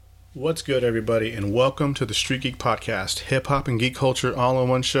What's good, everybody, and welcome to the Street Geek Podcast, hip hop and geek culture all in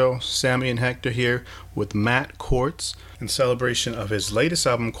one show. Sammy and Hector here with Matt Quartz. In celebration of his latest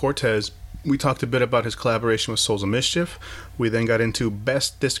album, Cortez, we talked a bit about his collaboration with Souls of Mischief. We then got into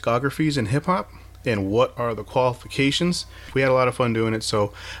best discographies in hip hop and what are the qualifications. We had a lot of fun doing it,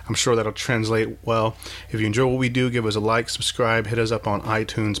 so I'm sure that'll translate well. If you enjoy what we do, give us a like, subscribe, hit us up on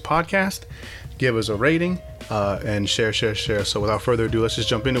iTunes Podcast, give us a rating, and share. So without further ado, let's just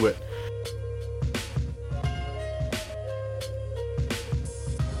jump into it.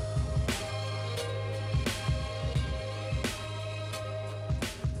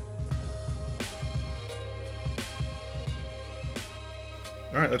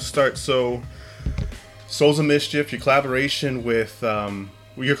 All right, let's start. So, Souls of Mischief, your collaboration with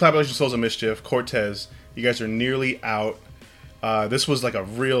Souls of Mischief, Cortez. You guys are nearly out. This was like a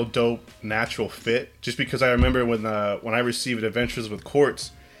real dope natural fit. Just because I remember when I received Adventures with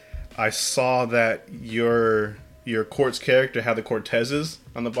Quartz, I saw that your Quartz character had the Cortezes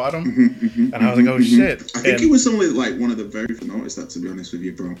on the bottom, and I was like, oh shit! I think it was only like one of the very few noticed that, to be honest with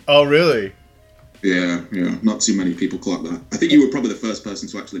you, bro. Oh really? Yeah. Not too many people clock that. I think you were probably the first person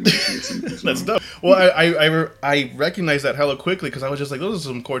to actually mention it. That's dope. Well, I recognized that hella quickly because I was just like, those are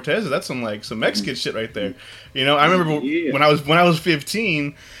some Cortezes. That's some Mexican shit right there. You know, I remember when I was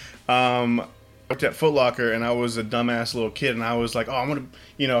 15, I worked at Foot Locker and I was a dumbass little kid and I was like, oh, I'm gonna,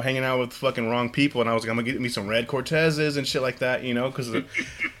 hanging out with fucking wrong people, and I was like, I'm gonna get me some red Cortezes and shit like that, because I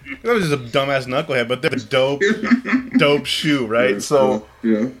was just a dumbass knucklehead, but they're dope shoe, right? So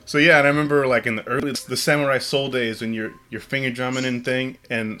yeah, and I remember like in the Samurai Soul days when your finger drumming and thing,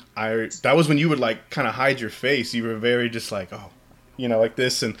 and that was when you would like kind of hide your face. You were very just like, oh, like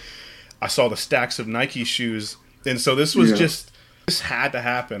this, and I saw the stacks of Nike shoes, and so this was this had to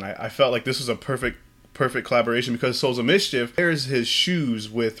happen. I felt like this was a perfect collaboration because Souls of Mischief pairs his shoes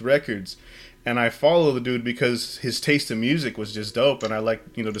with records, and I follow the dude because his taste in music was just dope, and I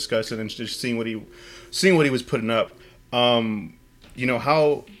like discussing and just seeing what he was putting up. How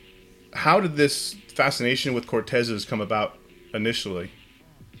did this fascination with Cortezes come about initially?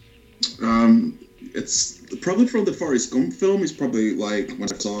 It's probably from the Forrest Gump film. It's probably like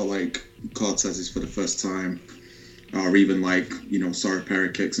when I saw like Cortezes for the first time, or even like saw a pair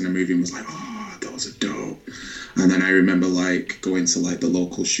of kicks in a movie and was like, oh, those are dope. And then I remember like going to like the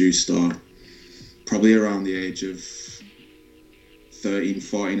local shoe store, probably around the age of 13,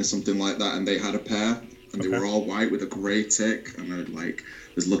 14 or something like that, and they had a pair, and they were all white with a grey tick, and I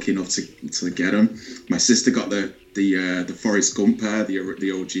was lucky enough to get them. My sister got the Forrest Gump pair, the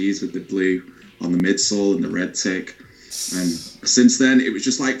OGs with the blue on the midsole and the red tick. And since then, it was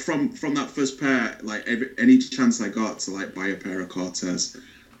just like from that first pair, like any chance I got to like buy a pair of Cortez,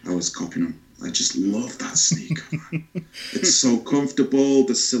 I was copying them. I just love that sneaker, man. It's so comfortable.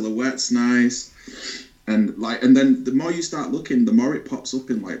 The silhouette's nice, and then the more you start looking, the more it pops up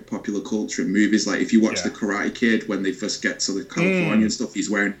in like popular culture and movies. Like if you watch The Karate Kid, when they first get to the California and stuff, he's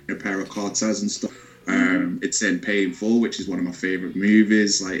wearing a pair of Cortez and stuff. It's in Pay in Full, which is one of my favorite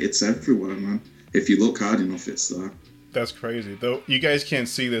movies. Like it's everywhere, man. If you look hard enough, it's there. That's crazy. Though you guys can't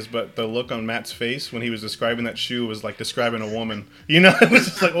see this, but the look on Matt's face when he was describing that shoe was like describing a woman. It was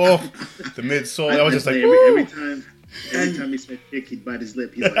just like, oh, the midsole. I was just like, every time he said dick, he'd bite his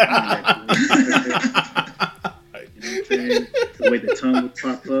lip. He's like, the way the tongue would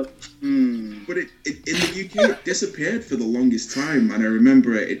pop up. But it in the UK it disappeared for the longest time, and I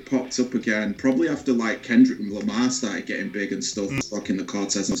remember it popped up again probably after like Kendrick Lamar started getting big and stuff, stocking the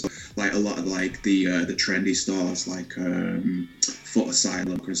Cortez and stuff. Like a lot of like the trendy stores like Foot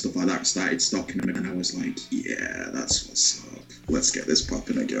Asylum and stuff like that started stocking them, and I was like, yeah, that's what's up. Let's get this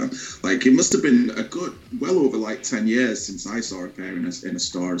popping again. Like it must have been well over like 10 years since I saw a pair in a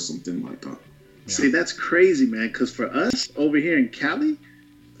store or something like that. Yeah. See, that's crazy, man. Because for us over here in Cali,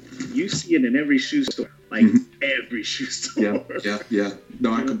 you see it in every shoe store, like every shoe store. Yeah.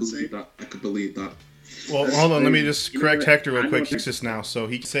 No, I can believe that. Well, hold on. Let me just correct Hector real quick. He's just now, so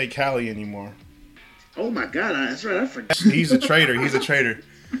he can say Cali anymore. Oh my God, that's right. I forgot. He's a traitor.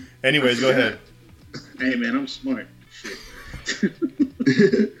 Anyways, go ahead. Hey, man, I'm smart. Shit.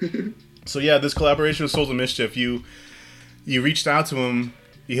 So yeah, this collaboration with Souls of Mischief, you reached out to him,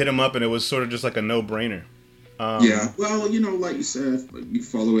 you hit him up, and it was sort of just like a no-brainer. Yeah, well, like you said, you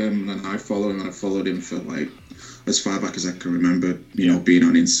follow him, and I follow him, and I followed him for like as far back as I can remember, being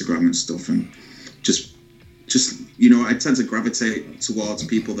on Instagram and stuff, and just I tend to gravitate towards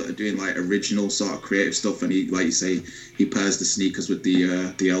people that are doing like original sort of creative stuff, and he, like you say, he pairs the sneakers with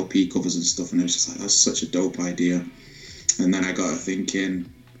the LP covers and stuff, and I was just like, that's such a dope idea. And then I got to thinking,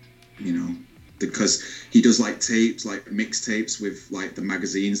 because he does like tapes, like mixtapes with like the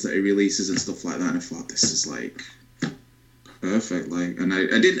magazines that he releases and stuff like that. And I thought this is like perfect. Like, and I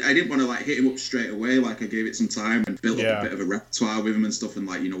didn't want to like hit him up straight away. Like I gave it some time and built up a bit of a repertoire with him and stuff, and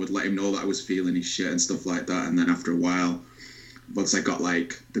like, you know, would let him know that I was feeling his shit and stuff like that. And then after a while, once I got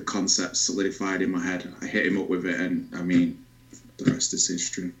like the concept solidified in my head, I hit him up with it, and I mean, the rest is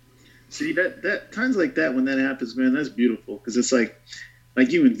history. See, that times like that, when that happens, man, that's beautiful, because it's like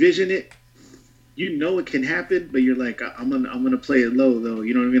you envision it, you know it can happen, but you're like, I'm gonna play it low though,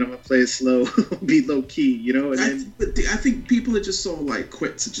 you know what I mean? I'm gonna play it slow, be low key, you know. And I think people are just so like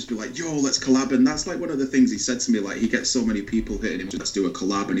quick to just be like, yo, let's collab, and that's like one of the things he said to me. Like, he gets so many people hitting him, let's do a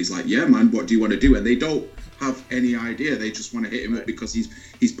collab, and he's like, yeah, man, what do you want to do? And they don't have any idea. They just want to hit him up because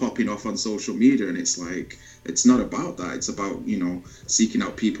he's popping off on social media, and it's like, it's not about that. It's about, you know, seeking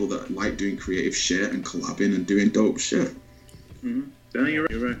out people that like doing creative shit and collabing and doing dope shit. Mm-hmm. No, you're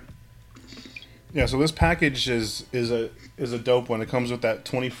right. Yeah, so this package is a dope one. It comes with that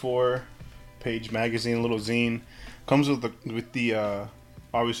 24-page magazine, little zine. Comes with the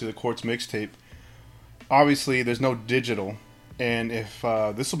obviously the Quartz mixtape. Obviously, there's no digital, and if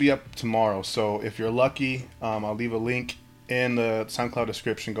this will be up tomorrow. So if you're lucky, I'll leave a link in the SoundCloud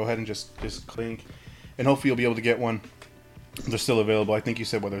description. Go ahead and just click, and hopefully you'll be able to get one. They're still available. I think you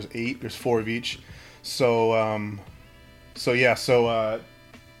said, well, there's 8. There's 4 of each. So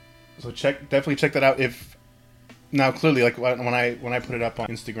definitely check that out. If now clearly, like when I put it up on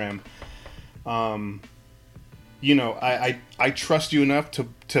Instagram, you know, I trust you enough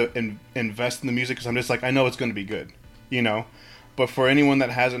to invest in the music, because I'm just like, I know it's going to be good, you know. But for anyone that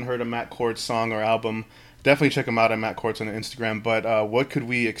hasn't heard a Matt Quartz song or album, definitely check him out at Matt Quartz on Instagram. But what could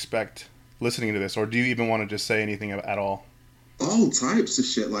we expect listening to this, or do you even want to just say anything at all? All types of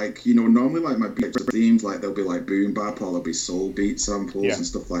shit. Like, you know, normally like my beats are themed, like there'll be like boom bap, or there'll be soul beat samples and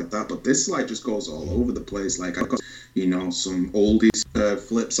stuff like that. But this like just goes all over the place. Like, I've got, you know, some oldies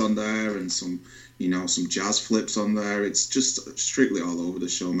flips on there, and some, you know, some jazz flips on there. It's just strictly all over the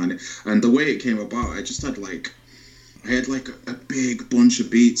show, man. And the way it came about, I had like a big bunch of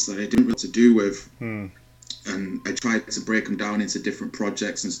beats that I didn't really know what to do with. And I tried to break them down into different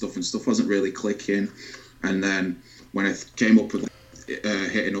projects and stuff wasn't really clicking. And then when I came up with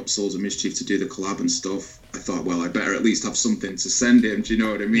hitting up Souls of Mischief to do the collab and stuff, I thought, well, I better at least have something to send him. Do you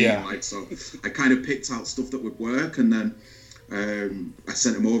know what I mean? Yeah. Like, so I kind of picked out stuff that would work, and then I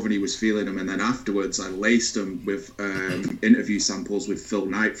sent him over and he was feeling them. And then afterwards, I laced them with interview samples with Phil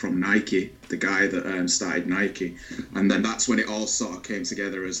Knight from Nike, the guy that started Nike. And then that's when it all sort of came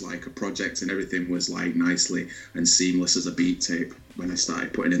together as like a project, and everything was like nicely and seamless as a beat tape when I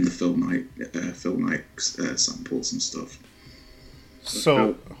started putting in the Phil Knight samples and stuff.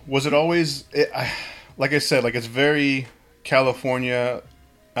 So was it always, like I said, like it's very California,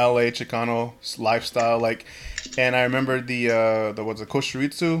 LA Chicano lifestyle, like, and I remember the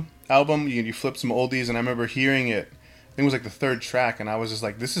Koshiritsu album, you flipped some oldies, and I remember hearing it, I think it was like the 3rd track, and I was just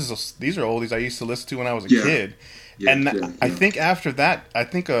like, these are oldies I used to listen to when I was a kid. I think after that, I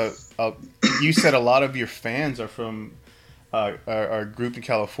think you said a lot of your fans are from our group in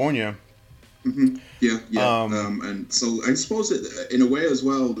California. Mm-hmm. And so I suppose it, in a way as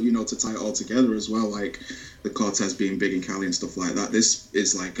well, you know, to tie it all together as well, like the Cortez being big in Cali and stuff like that, this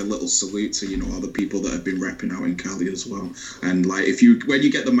is like a little salute to, you know, all the people that have been repping out in Cali as well. And like, when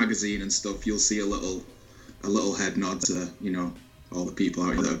you get the magazine and stuff, you'll see a little head nod to, you know, all the people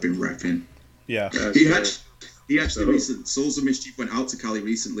out here that have been repping. Yeah. He actually Souls of Mischief went out to Cali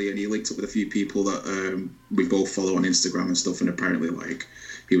recently, and he linked up with a few people that we both follow on Instagram and stuff, and apparently like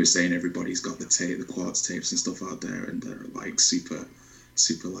he was saying everybody's got the Quartz tapes and stuff out there, and they're like super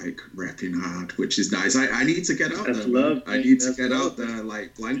like rapping hard, which is nice. I need to get out there. I need to get out there.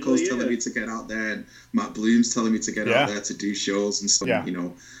 Like Blanco's telling me to get out there, and Matt Bloom's telling me to get out there to do shows and stuff. Yeah. You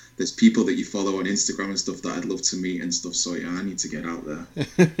know, there's people that you follow on Instagram and stuff that I'd love to meet and stuff. So yeah, I need to get out there.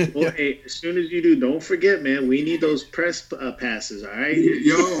 Well, hey, as soon as you do, don't forget, man. We need those press passes. All right.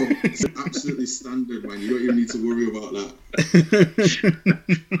 Yo, it's absolutely standard, man. You don't even need to worry about that.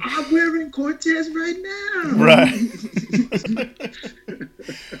 I'm wearing Cortez right now. Right.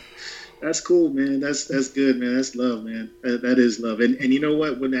 That's cool, man. That's good, man. That's love, man. That is love. And you know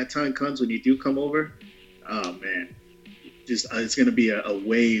what? When that time comes, when you do come over, oh man, just it's gonna be a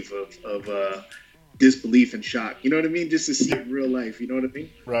wave of disbelief and shock. You know what I mean? Just to see it in real life. You know what I mean?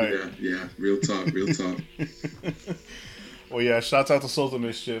 Right. Yeah. Real talk. Well, yeah. Shouts out to Souls of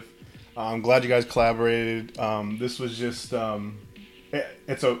Mischief. I'm glad you guys collaborated. This was just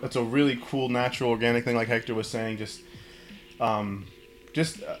it's a really cool, natural, organic thing, like Hector was saying. Just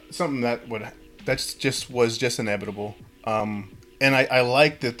something that was just inevitable. And I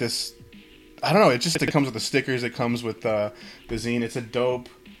like that this. I don't know. It comes with the stickers. It comes with the zine. It's a dope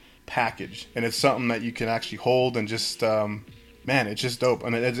package, and it's something that you can actually hold and just man, it's just dope.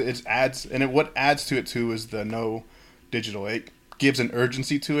 And it adds, and what adds to it too is the no digital. It gives an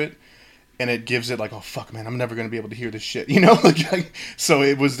urgency to it, and it gives it like, oh fuck, man, I'm never gonna be able to hear this shit, you know. So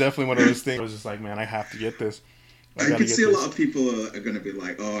it was definitely one of those things. I was just like, man, I have to get this. I can see a lot of people are going to be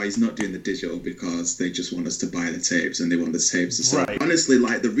like, oh, he's not doing the digital because they just want us to buy the tapes and they want the tapes to sell. Right. Honestly,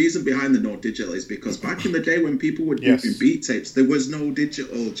 like, the reason behind the no digital is because back in the day when people were doing beat tapes, there was no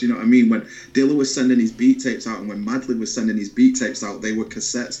digital. Do you know what I mean? When Dilla was sending his beat tapes out and when Madlib was sending his beat tapes out, they were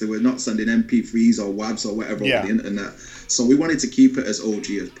cassettes. They were not sending MP3s or WAVs or whatever over the internet. So we wanted to keep it as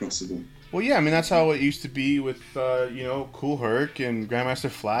OG as possible. Well, yeah, I mean, that's how it used to be with, Kool Herc and Grandmaster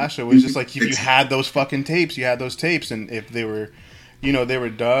Flash. It was just like, if you had those fucking tapes, you had those tapes. And if they were, they were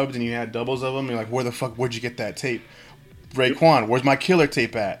dubbed and you had doubles of them, you're like, where'd you get that tape? Raekwon, where's my Killer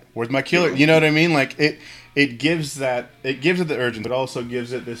tape at? Where's my Killer? You know what I mean? Like, it gives it the urgency. It also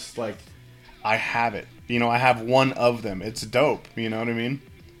gives it this, like, I have it. I have one of them. It's dope. You know what I mean?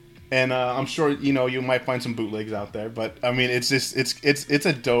 And I'm sure you might find some bootlegs out there, but I mean it's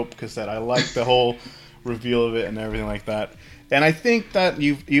a dope cassette. I like the whole reveal of it and everything like that. And I think that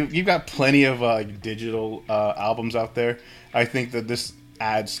you've got plenty of digital albums out there. I think that this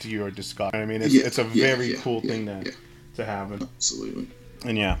adds to your discography. I mean it's a very cool thing to have. Absolutely.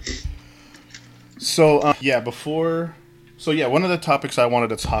 And yeah. So one of the topics I wanted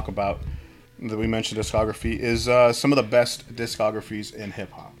to talk about that we mentioned discography is some of the best discographies in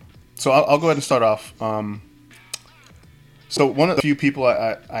hip hop. So I'll go ahead and start off. So one of the few people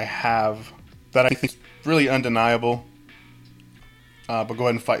I have that I think is really undeniable, but go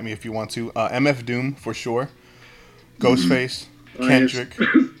ahead and fight me if you want to. MF Doom for sure, Ghostface, Kendrick.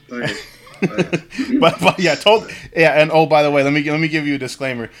 but and oh, by the way, let me give you a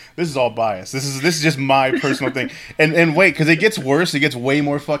disclaimer. This is all bias. This is just my personal thing. And wait, because it gets worse. It gets way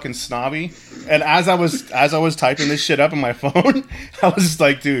more fucking snobby. And as I was typing this shit up on my phone, I was just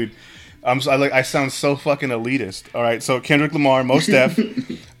like, dude. I sound so fucking elitist. All right, so Kendrick Lamar, Mos Def.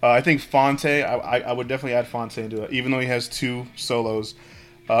 I think Fonte. I would definitely add Fonte into it, even though he has 2 solos,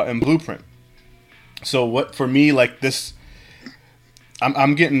 and Blueprint. So what for me, like this,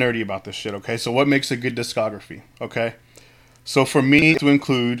 I'm getting nerdy about this shit. Okay, so what makes a good discography? Okay, so for me to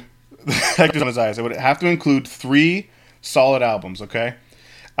include, on his eyes, I would have to include 3 solid albums. Okay,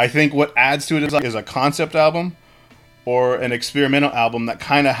 I think what adds to it is a concept album. Or an experimental album that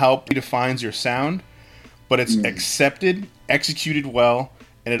kind of redefines your sound, but it's accepted, executed well,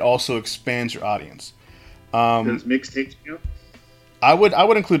 and it also expands your audience. Does mixtapes count? I would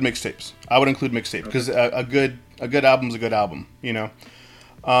include mixtapes. Because a good album's a good album.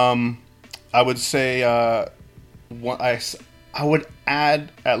 I would say I would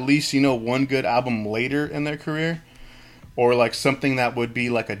add at least one good album later in their career, or like something that would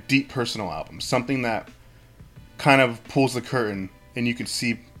be like a deep personal album, something that kind of pulls the curtain and you can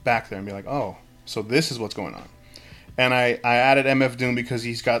see back there and be like, oh, so this is what's going on. And I added MF Doom because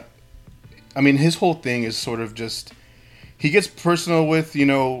he's got, I mean, his whole thing is sort of just, he gets personal with,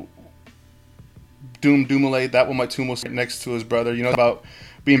 Doomale, that one my tomb was next to his brother, about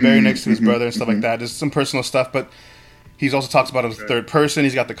being buried next to his brother and stuff like that. There's some personal stuff, but he's also talks about it as third person.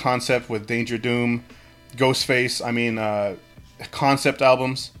 He's got the concept with Danger Doom, Ghostface, concept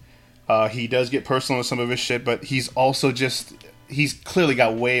albums. He does get personal with some of his shit, but he's also he's clearly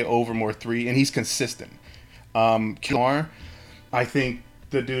got way over more 3, and he's consistent. Lamar, I think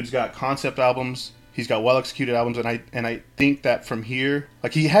the dude's got concept albums, he's got well executed albums, and I think that from here,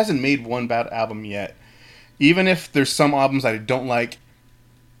 like, he hasn't made one bad album yet. Even if there's some albums that I don't like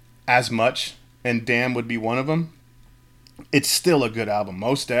as much, and Damn would be one of them, it's still a good album.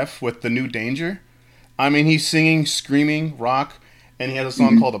 Mos Def with the new Danger. I mean, he's singing, screaming, rock. And he has a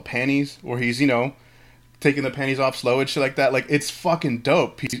song called The Panties, where he's, taking the panties off slow and shit like that. Like, it's fucking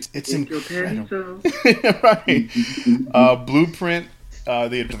dope. It's incredible. Right. Blueprint,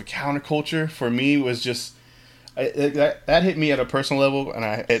 the counterculture, for me, was just... that hit me at a personal level, and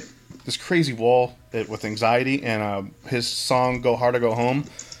I hit this crazy wall with anxiety. And his song, Go Hard or Go Home,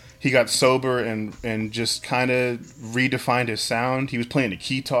 he got sober and just kind of redefined his sound. He was playing a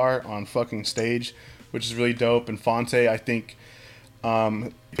guitar on fucking stage, which is really dope. And Fonte, I think...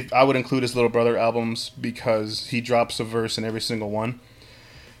 I would include his Little Brother albums because he drops a verse in every single one.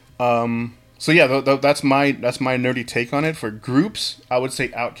 So yeah, that's my nerdy take on it. For groups, I would say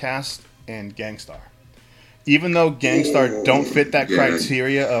Outkast and Gang Starr. Even though Gang Starr don't fit that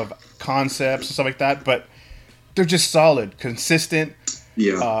criteria of concepts and stuff like that, but they're just solid, consistent,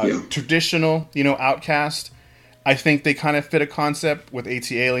 traditional. Outkast. I think they kind of fit a concept with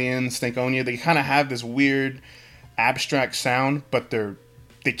AT Aliens, Stankonia. They kind of have this weird abstract sound, but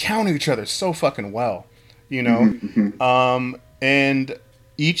they counter each other so fucking well, you know. And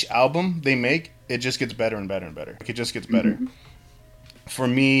each album they make, it just gets better and better and better. It just gets better. For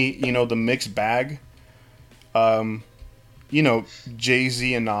me, you know, the mixed bag, you know,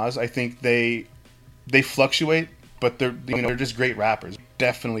 Jay-Z and Nas, I think they fluctuate, but they're just great rappers.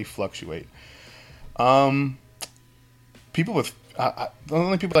 Definitely fluctuate. People with the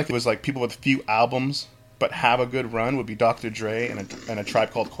only people like it was like people with few albums but have a good run would be Dr. Dre and a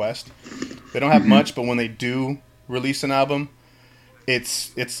Tribe Called Quest. They don't have much, but when they do release an album,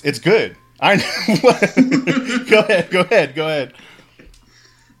 it's good. I know. Go ahead.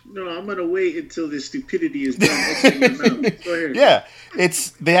 No, I'm gonna wait until this stupidity is done. Go ahead. Yeah,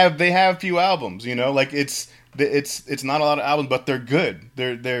 they have few albums, you know, like it's not a lot of albums, but they're good.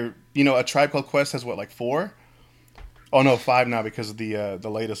 They're you know, a Tribe Called Quest has what, like 4? Oh no, 5 now because of the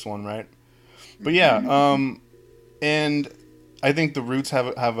latest one, right? But yeah, and I think the Roots have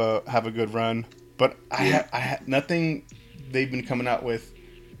a good run, but I nothing they've been coming out with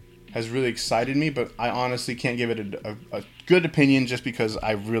has really excited me, but I honestly can't give it a good opinion just because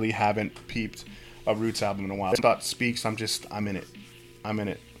I really haven't peeped a Roots album in a while. Thought Speaks, I'm in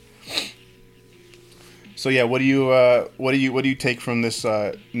it. So yeah, what do you take from this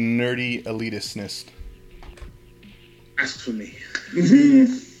nerdy elitistness? Ask for me.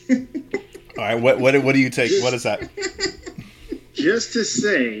 All right, what do you take? What is that? Just to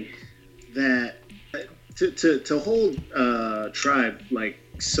say that to hold Tribe like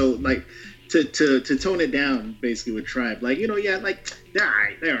so like to tone it down basically with Tribe, like, you know, yeah, like they're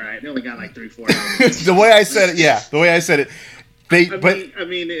all right. They only got like 3-4 albums. The way I said it, I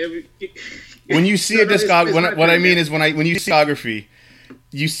mean, when you see a discography, what I mean is when you see discography,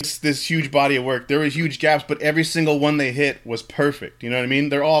 you see this huge body of work. There were huge gaps, but every single one they hit was perfect. You know what I mean?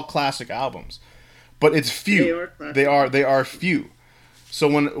 They're all classic albums, but it's few. They are few. So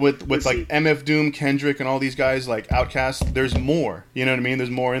when with like MF Doom, Kendrick, and all these guys like Outkast, there's more. You know what I mean? There's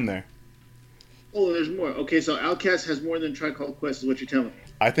more in there. Oh, there's more. Okay, so Outkast has more than Tribe Called Quest, is what you're telling me.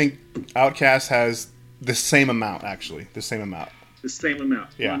 I think Outkast has the same amount, actually. The same amount. The same amount.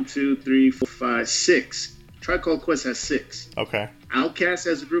 Yeah. 1, 2, 3, 4, 5, 6. Tribe Called Quest has 6. Okay. Outkast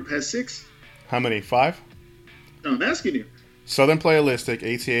as a group has 6. How many? 5? No, I'm asking you. Southern Playalistic,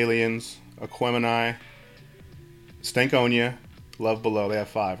 AT Aliens, Aquemini, Stankonia, Love Below. They have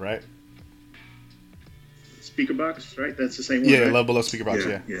 5, right? Speaker Box, right? That's the same one. Yeah, right? Love Below, Speaker Box.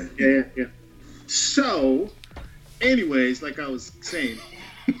 Yeah. So, anyways, like I was saying,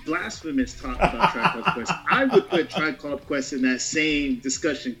 blasphemous talk about Tribe Called Quest. I would put Tribe Called Quest in that same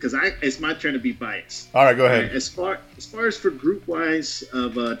discussion because it's my turn to be biased. All right, go ahead. Right? As far as for group wise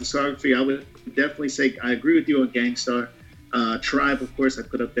of discography, I would definitely say I agree with you on Gangstar. Tribe, of course, I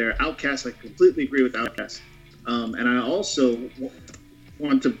put up there. Outkast, I completely agree with Outkast. And I also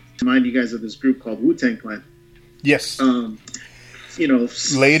want to remind you guys of this group called Wu-Tang Clan. Yes. You know,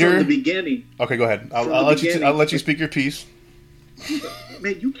 later from the begging. Okay, go ahead. I'll let you speak your piece.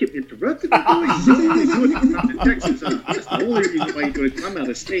 Man, you keep interrupting me. Texas. That's the only reason why you're going to come out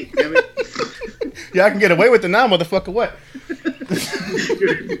of state, damn it. Yeah, I can get away with it now, motherfucker. What?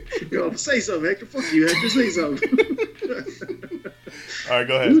 Yo, say something, Hector. Fuck you, Hector. Say something. All right,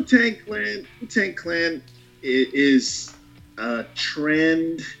 go ahead. Wu-Tang Clan is a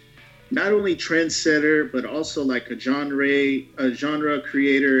trend, not only trendsetter, but also like a genre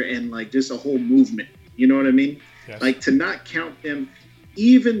creator and like just a whole movement. You know what I mean? Yes. Like to not count them,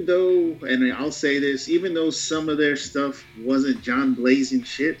 even though, and I'll say this, even though some of their stuff wasn't John blazing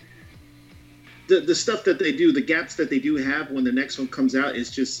shit, the stuff that they do, the gaps that they do have when the next one comes out is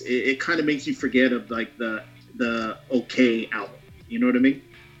just, it kind of makes you forget of like the okay album. You know what I mean?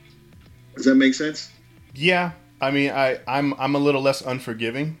 Does that make sense? Yeah. I mean, I'm a little less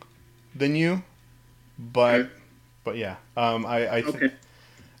unforgiving than you, but yeah.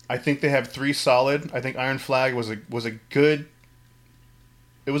 I think they have 3 solid. I think Iron Flag was a good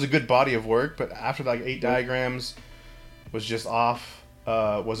body of work, but after like 8 diagrams was just off.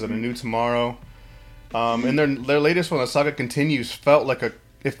 Was it A New Tomorrow? And their latest one, The Saga Continues, felt like a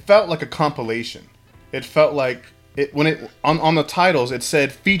compilation. It felt like on the titles it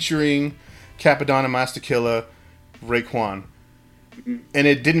said featuring Capadonna, Master Killa, Raekwon, and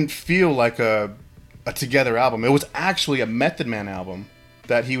it didn't feel like a together album. It was actually a Method Man album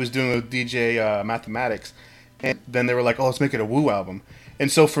that he was doing with DJ Mathematics, and then they were like, "Oh, let's make it a Wu album." And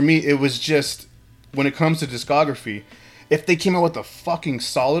so for me, it was just, when it comes to discography, if they came out with a fucking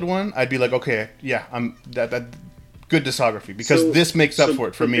solid one, I'd be like, "Okay, yeah, that good discography because this makes up for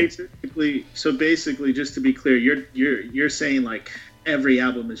it for me. Basically, just to be clear, you're saying like every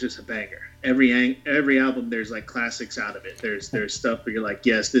album is just a banger. Every album there's like classics out of it. There's stuff where you're like,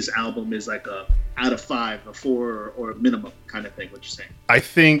 yes, this album is like a out of 5, a 4 or a minimum kind of thing. What you're saying? I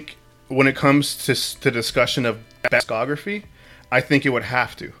think when it comes to discussion of best discography, I think it would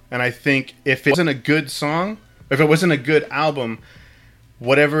have to. And I think if it wasn't a good song, if it wasn't a good album,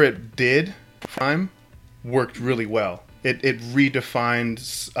 whatever it did, time worked really well. It redefined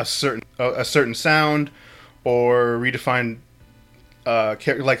a certain sound, or redefined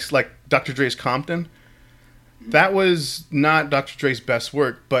like Dr. Dre's Compton. That was not Dr. Dre's best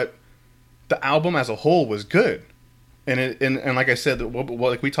work, but the album as a whole was good. And like I said,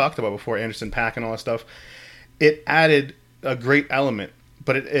 like we talked about before, Anderson .Paak and all that stuff, it added a great element.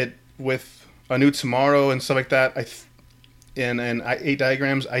 But it with A New Tomorrow and stuff like that, and 8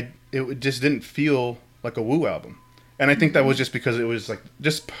 Diagrams, it just didn't feel like a Wu album. And I think that was just because it was like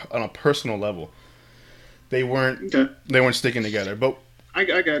just on a personal level, they weren't sticking together. But I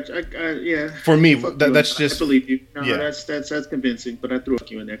got you. Yeah. For me, that's just. I believe you. No, yeah. That's convincing. But I threw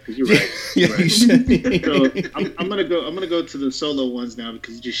you in there because you're right. You're right. You should. So I'm gonna go to the solo ones now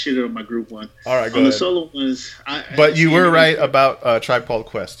because you just shitted on my group one. All right, go on ahead. The solo ones. But you were right about Tribe Called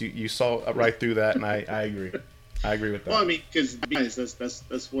Quest. You saw right through that, and I agree. I agree with that. Well, I mean, because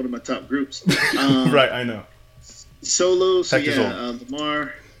that's one of my top groups. Right, I know. Solo, so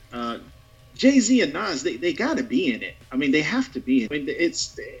Lamar, Jay-Z and Nas, they got to be in it. I mean, they have to be in it. I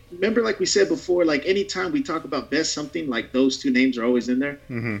mean, remember, like we said before, like anytime we talk about best something, like those two names are always in there.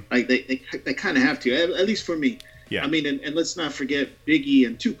 Mm-hmm. Like they kind of have to, at least for me. Yeah. I mean, and let's not forget Biggie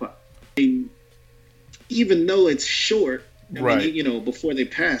and Tupac. I mean, even though it's short, I mean, before they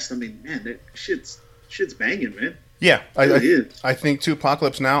passed, I mean, man, that shit's banging, man. Yeah, I think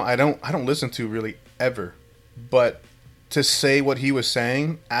Tupacalypse Now, I don't listen to really ever. But to say what he was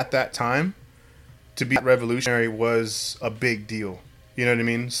saying at that time, to be revolutionary, was a big deal. You know what I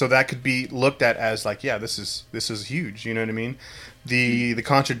mean? So that could be looked at as like, yeah, this is huge. You know what I mean? The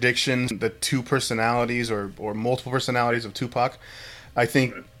contradictions, the two personalities or multiple personalities of Tupac, I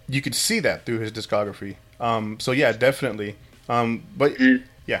think you could see that through his discography. So yeah, definitely. But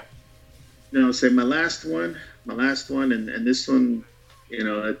yeah. No, say my last one, and this one,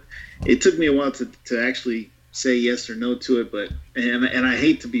 it took me a while to actually say yes or no to it, but and I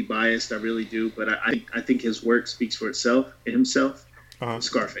hate to be biased, I really do, but I think his work speaks for itself.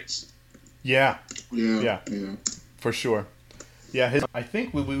 Scarface. Yeah, for sure. Yeah, I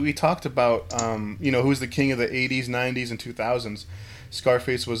think we talked about who's the king of the 80s, 90s, and 2000s.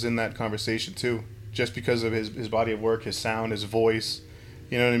 Scarface was in that conversation too, just because of his body of work, his sound, his voice.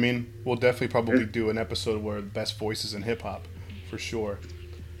 You know what I mean? We'll definitely probably do an episode where the best voices in hip hop, for sure.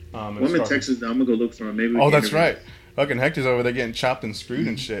 I'm in Texas now. I'm gonna go look for him. Maybe. That's right. Fucking Hector's over there getting chopped and screwed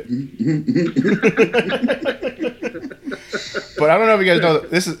and shit. But I don't know if you guys know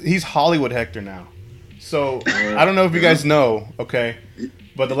he's Hollywood Hector now. So I don't know if you guys know. Okay,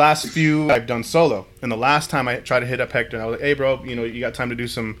 but the last few I've done solo, and the last time I tried to hit up Hector, and I was like, "Hey, bro, you got time to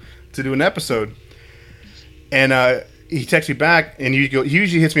do an episode?" And he texts me back, and he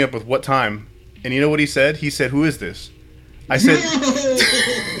usually hits me up with what time, and you know what he said? He said, "Who is this?" I said,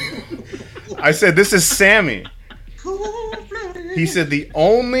 "This is Sammy." He said, "The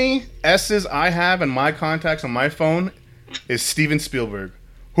only S's I have in my contacts on my phone is Steven Spielberg.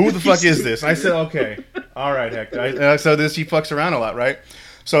 Who the fuck is this?" I said, "Okay, all right, Hector." So he fucks around a lot, right?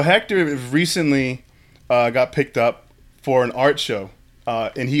 So Hector recently got picked up for an art show,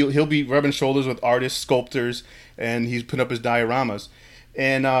 and he'll be rubbing shoulders with artists, sculptors, and he's putting up his dioramas.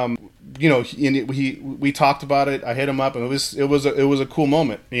 And we talked about it. I hit him up, and it was a cool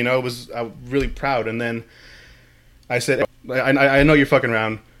moment. I was really proud. And then I said, I know you're fucking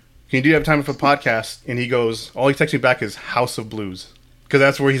around. Do you have time for the podcast? And he goes, all he texts me back is House of Blues, because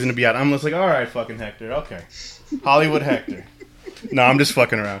that's where he's gonna be at. I'm just like, all right, fucking Hector, okay, Hollywood Hector. No, I'm just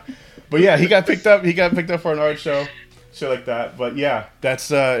fucking around. But yeah, he got picked up. He got picked up for an art show, shit like that. But yeah,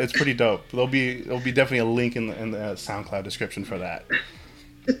 that's it's pretty dope. There'll be definitely a link in the SoundCloud description for that.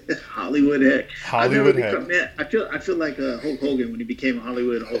 Hollywood Heck. Hollywood Heck. Man, I feel like Hulk Hogan when he became a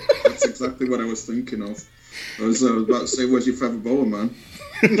Hollywood Hulk. That's exactly what I was thinking of. I was about to say, where's your feather boa, man?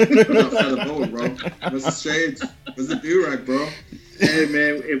 Not feather boa, bro. Where's the shades? Where's the do-rag, bro? Hey,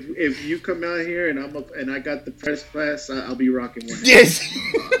 man, if you come out here and I got the press class, I'll be rocking one. Yes!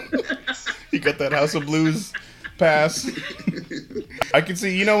 You got that House of Blues pass. I can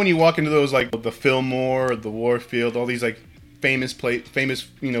see, when you walk into those, like, the Fillmore, the Warfield, all these, like, famous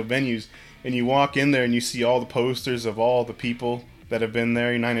venues, and you walk in there and you see all the posters of all the people that have been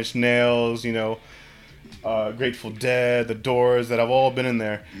there, Nine Inch Nails, Grateful Dead, The Doors, that have all been in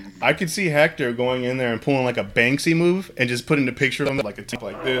there. I could see Hector going in there and pulling like a Banksy move and just putting the picture of him like a tip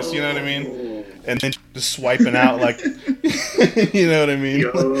like this, you know what I mean? And then just swiping out like, you know what I mean?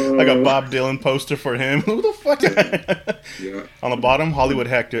 Like a Bob Dylan poster for him. Who the fuck? Yeah. On the bottom, Hollywood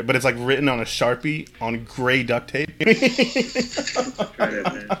Hector, but it's like written on a Sharpie on gray duct tape. Try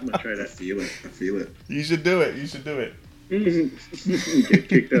that, man. I'm gonna try that. I feel it. You should do it. You should do it. Get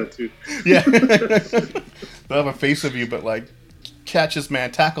kicked out too. Yeah. They'll have a face of you, but like, catch this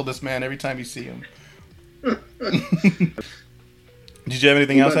man, tackle this man every time you see him. Did you have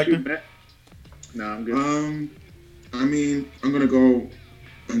anything else, Hector? No, I'm good. I mean, I'm gonna go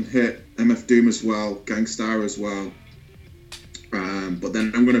and hit MF Doom as well, Gang Starr as well. But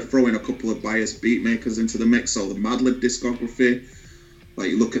then I'm gonna throw in a couple of biased beat makers into the mix. So the Madlib discography. Like,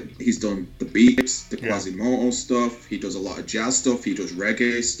 you look at, he's done the beats, the Quasimoto stuff, he does a lot of jazz stuff, he does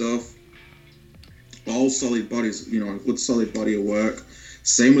reggae stuff. All solid bodies, you know, a good solid body of work.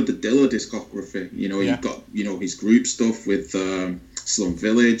 Same with the Dilla discography. You know, you've got, you know, his group stuff with Slum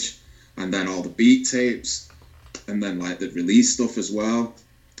Village, and then all the beat tapes, and then, like, the release stuff as well.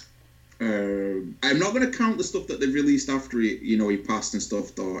 I'm not going to count the stuff that they've released after he passed and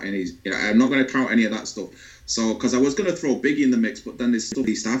stuff, though. I'm not going to count any of that stuff. So, because I was going to throw Biggie in the mix, but then there's still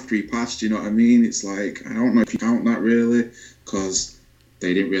released after he passed, you know what I mean? It's like, I don't know if you count that really, because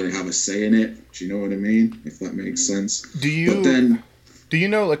they didn't really have a say in it. Do you know what I mean? If that makes sense. Do you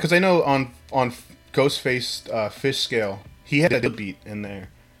know, like, because I know on Ghostface Fish Scale, he had a beat in there.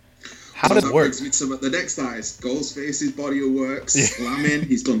 How does it work? The next guy is Ghostface's body of work, slamming.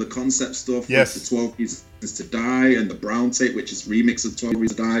 He's done the concept stuff with the 12 Reasons to Die and the Brown tape, which is remix of 12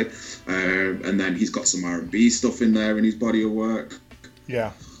 Reasons to Die. And then he's got some R&B stuff in there in his body of work.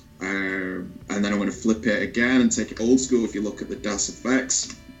 Yeah. And then I'm going to flip it again and take it old school. If you look at the Das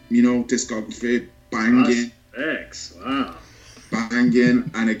Effects, you know, discography, banging. Das Effects, wow. Banging.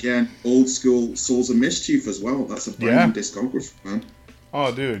 And again, old school Souls of Mischief as well. That's a brand new discography, man. Oh,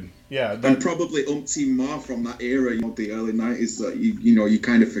 dude. Yeah. And probably umpteen more from that era, you know, the early 90s that you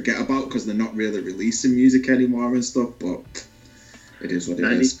kind of forget about because they're not really releasing music anymore and stuff, but it is what it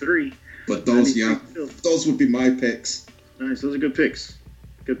 93. Is. But those, those would be my picks. Nice, those are good picks.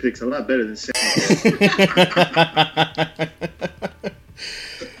 Good picks. A lot better than Sam.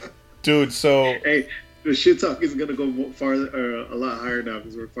 Dude, so... Hey, the shit talk is gonna go farther, or a lot higher now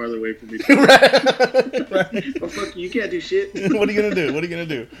because we're farther away from each other. Right. Oh fuck you! Can't do shit. What are you gonna do? What are you gonna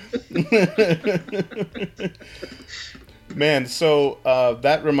do? Man, so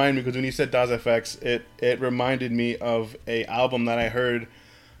that reminded me because when you said Das FX, it reminded me of a album that I heard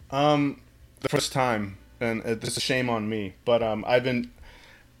the first time, and this is a shame on me, but I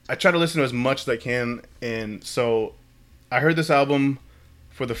try to listen to as much as I can, and so I heard this album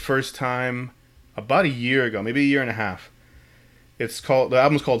for the first time about a year ago, maybe a year and a half. The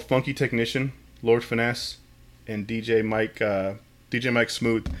album's called Funky Technician, Lord Finesse, and DJ Mike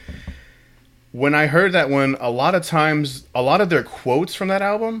Smooth. When I heard that one, a lot of their quotes from that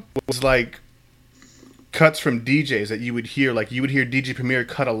album was like cuts from DJs that you would hear. Like, you would hear DJ Premier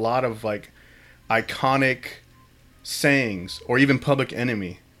cut a lot of like iconic sayings, or even Public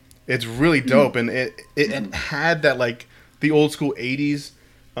Enemy. It's really dope, and it had that like the old school 80s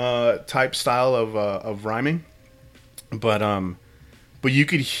type style of rhyming, but you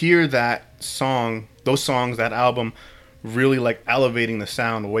could hear that that album really like elevating the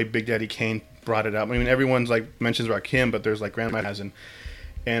sound the way Big Daddy Kane brought it up. I mean, everyone's like mentions Rakim, but there's like Grandma has, and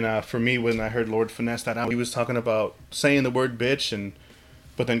for me, when I heard Lord Finesse that album, he was talking about saying the word bitch,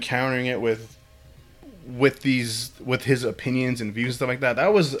 but then countering it with his opinions and views and stuff like that.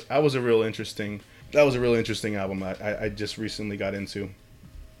 That was a real interesting album I just recently got into.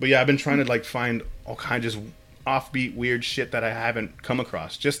 But yeah, I've been trying to like find all kinds of offbeat weird shit that I haven't come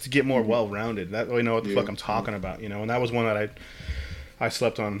across just to get more well-rounded. That way I know what the fuck I'm talking about, you know. And that was one that I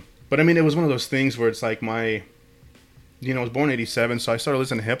slept on. But I mean, it was one of those things where it's like I was born in 87, so I started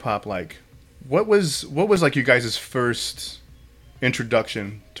listening to hip hop. Like, what was like you guys' first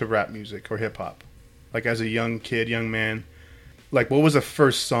introduction to rap music or hip hop? Like, as a young man, like, what was the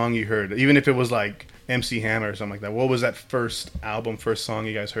first song you heard? Even if it was like MC Hammer or something like that. What was that first song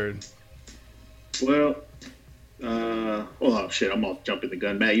you guys heard? Well, oh shit, I'm all jumping the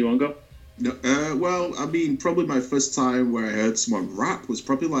gun. Matt, you want to go? No, well, I mean, probably my first time where I heard someone rap was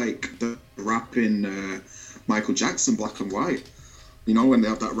probably like the rap in Michael Jackson, Black and White. You know, when they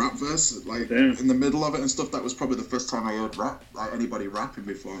have that rap verse, like in the middle of it and stuff. That was probably the first time I heard rap, like anybody rapping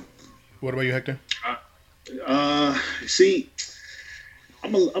before. What about you, Hector? See,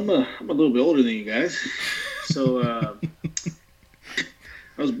 I'm a little bit older than you guys, so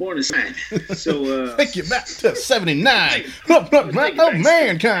I was born in '79. So take you back to '79. Oh,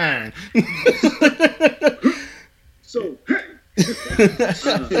 mankind. So hey.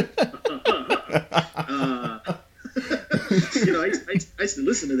 I used to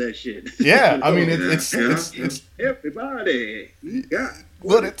listen to that shit. Yeah, I mean it's everybody. You got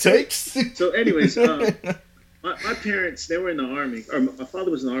what it takes. So, anyways, my parents, they were in the Army, or my father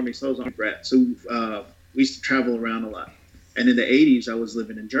was in the Army, so I was an Army brat. So we used to travel around a lot. And in the 80s, I was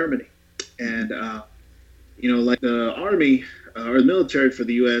living in Germany. And, like the Army or the military for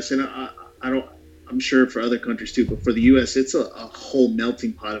the U.S., and I'm sure for other countries too, but for the U.S., it's a whole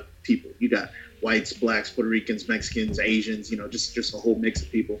melting pot of people. You got whites, blacks, Puerto Ricans, Mexicans, Asians, just a whole mix of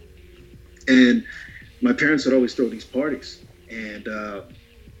people. And my parents would always throw these parties. And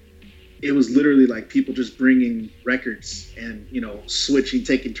it was literally like people just bringing records and, switching,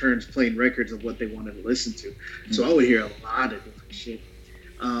 taking turns playing records of what they wanted to listen to. So I would hear a lot of different shit.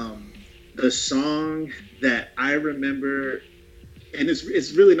 The song that I remember, and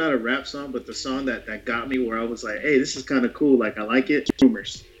it's really not a rap song, but the song that got me where I was like, hey, this is kind of cool. Like, I like it.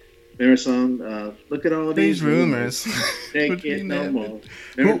 Rumors. Their song, look at all these rumors. They get no more.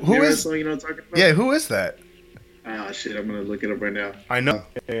 Who is? Song, you know what I'm talking about? Yeah, who is that? Ah, shit, I'm going to look it up right now. I know.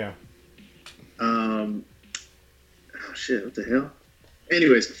 Yeah. Oh shit! What the hell?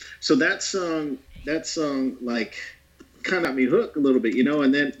 Anyways, so that song, like, kind of got me hooked a little bit,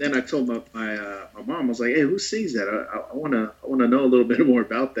 And then I told my mom, I was like, "Hey, who sings that? I wanna know a little bit more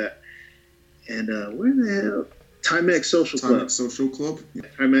about that." And where the hell? Timex Social Club. Timex Social Club. Yeah,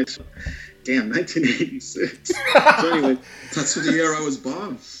 Timex. Damn, 1986. So anyway, that's the year I was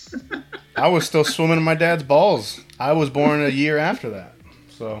born. I was still swimming in my dad's balls. I was born a year after that,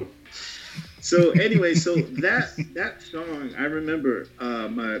 so. So anyway, that song, I remember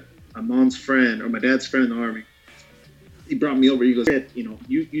my mom's friend or my dad's friend in the Army. He brought me over. He goes,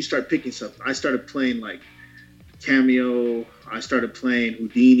 you start picking stuff. I started playing like Cameo. I started playing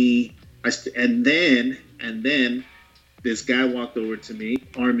Houdini. And then this guy walked over to me,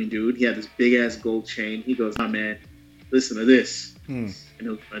 Army dude. He had this big ass gold chain. He goes, "Oh man, listen to this." And it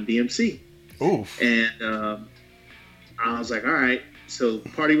was on DMC. Oof. And I was like, all right. So the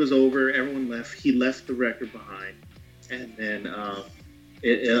party was over. Everyone left. He left the record behind. And then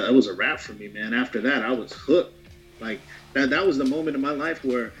it was a wrap for me, man. After that, I was hooked. Like, that was the moment in my life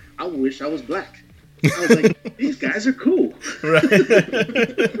where I wish I was black. I was like, these guys are cool. Right. I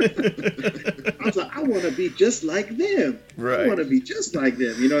was like, I want to be just like them. Right. I want to be just like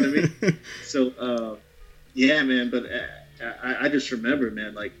them. You know what I mean? So, yeah, man. But I just remember,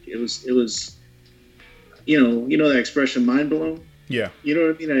 man, like it was, that expression, mind blown. Yeah. You know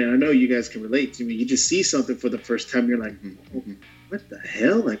what I mean? I know you guys can relate to me. You just see something for the first time. You're like, oh, what the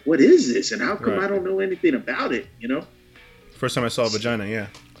hell? Like, what is this? And how come I don't know anything about it? First time I saw a vagina, yeah.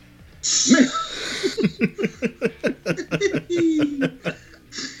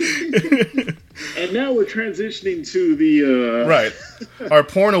 And now we're transitioning to the right. Our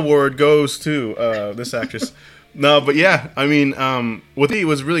porn award goes to this actress. No, but yeah, I mean, what it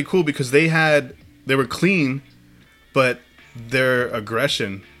was really cool because they were clean, but their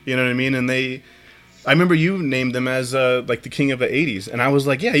aggression, you know what I mean? And I remember you named them as like the king of the 80s, and I was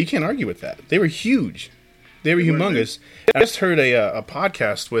like, yeah, you can't argue with that. They were huge. They were humongous. I just heard a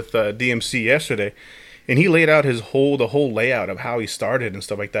podcast with DMC yesterday, and he laid out the whole layout of how he started and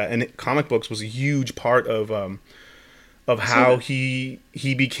stuff like that. And comic books was a huge part of how he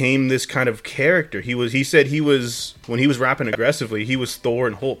became this kind of character. He said when he was rapping aggressively, he was Thor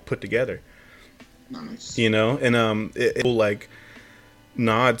and Hulk put together. Nice. And it like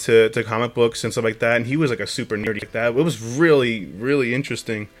nod to comic books and stuff like that. And he was like a super nerdy like that. It was really, really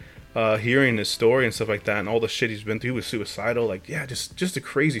interesting. Hearing his story and stuff like that, and all the shit he's been through. He was suicidal, like just a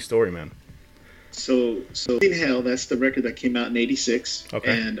crazy story, man. So in Hell, that's the record that came out in '86.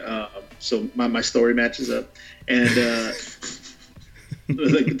 Okay. And so my story matches up, and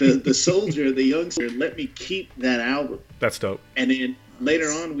the soldier, the youngster, let me keep that album. That's dope. And then later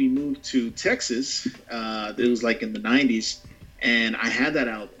on, we moved to Texas. It was like in the '90s, and I had that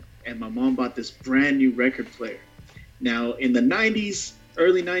album, and my mom bought this brand new record player. Now in the '90s.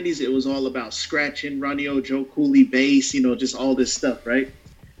 Early 90s, it was all about scratching, Ronnie O, Joe Cooley bass, just all this stuff, right?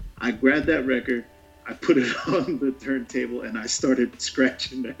 I grabbed that record, I put it on the turntable, and I started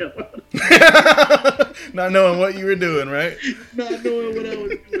scratching the hell out of it. Not knowing what you were doing, right? Not knowing what I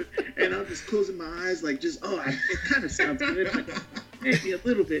was doing. And I'm just closing my eyes like it kind of sounds good. Maybe a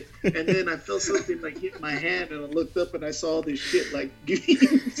little bit. And then I felt something like hit my hand, and I looked up, and I saw all this shit like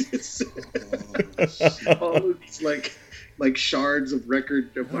all of these like shards of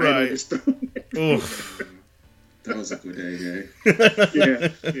record. Right. That was a good day,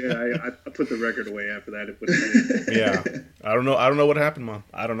 I put the record away after that and put it in. Yeah, I don't know what happened, Mom.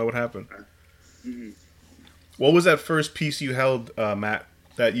 I don't know what happened. Mm-hmm. What was that first piece you held, Matt?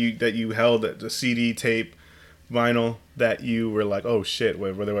 That you held, the CD, tape, vinyl, that you were like, oh shit,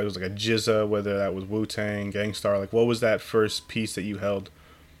 whether it was like a GZA, whether that was Wu-Tang, Gang Starr, like what was that first piece that you held?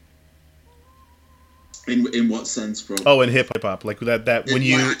 In what sense, bro? Oh, in hip hop, like that when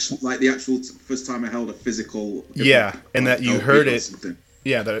you like the actual first time I held a physical. Yeah, and that you heard it.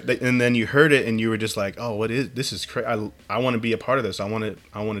 Yeah, and then you heard it, and you were just like, "Oh, this is crazy! I want to be a part of this. I want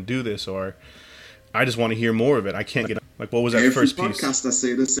to do this, or I just want to hear more of it. I can't get like what was that Every first podcast piece? I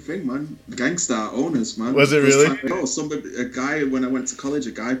say the same thing, man. Gang Starr owners, man. Was it really? A guy when I went to college,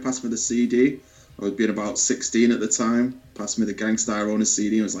 a guy passed me the CD. I was being about 16 at the time. Passed me the Gang Starr owners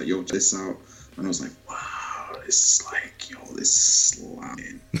CD and was like, "Yo, check this out." And I was like, "Wow, this is like, this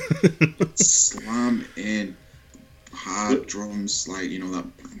slamming, slamming." Hard drums, like, that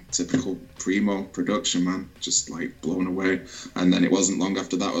typical primo production, man. Just like blown away. And then it wasn't long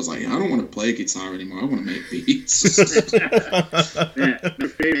after that I was like, I don't want to play guitar anymore. I want to make beats. Man, my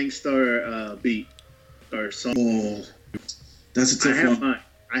favorite Gang Starr beat or song. Oh, that's a tough one.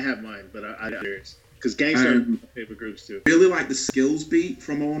 I have mine, but I yours. Because Gang Starr is my favorite groups too. Really like the Skills beat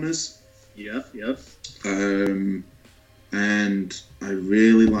from Owners. Yep. And I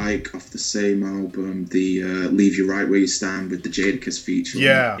really like, off the same album, the Leave You Right Where You Stand with the Jadakiss feature.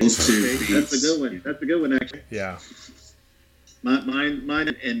 Yeah. Those two beats. That's a good one, actually. Yeah.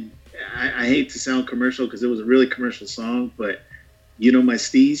 Mine, and I hate to sound commercial because it was a really commercial song, but You Know My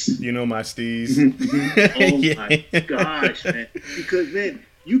Steez. You Know My Steez. Oh my gosh, man. Because, man,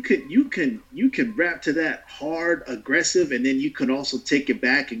 you can rap to that hard, aggressive, and then you can also take it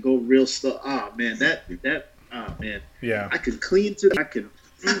back and go real slow. Oh, man, oh man, yeah. I could clean to that. I could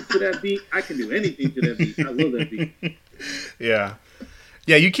to that beat. I can do anything to that beat. I love that beat. Yeah.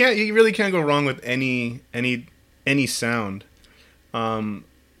 You really can't go wrong with any sound.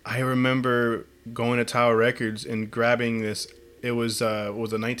 I remember going to Tower Records and grabbing this. It was a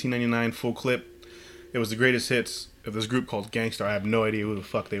 1999 full clip. It was the greatest hits of this group called Gang Starr. I have no idea who the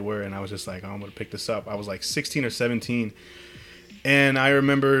fuck they were, and I was just like, I'm gonna pick this up. I was like 16 or 17, and I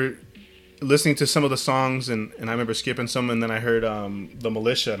remember listening to some of the songs, and I remember skipping some, and then I heard the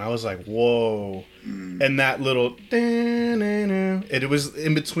Militia, and I was like, whoa. And that little it was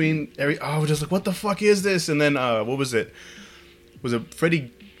in between I was just like, what the fuck is this? And then what was it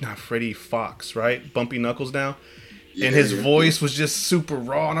Freddie Fox, right? Bumpy Knuckles Now. Yeah, and his voice was just super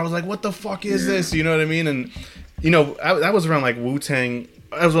raw, and I was like, what the fuck is this? You know what I mean? And that was around like Wu-Tang.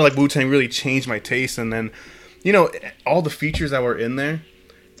 That was when like Wu-Tang really changed my taste. And then all the features that were in there.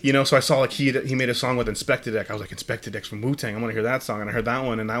 So I saw like he made a song with Inspectah Deck. I was like, Inspectah Deck's from Wu-Tang. I want to hear that song. And I heard that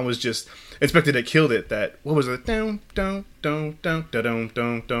one, and I was just, Inspectah Deck killed it. That, what was it? Dum, dum, dum, dum, dum,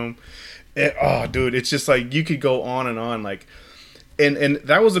 dum, dum. Oh, dude, it's just like, you could go on and on. Like, and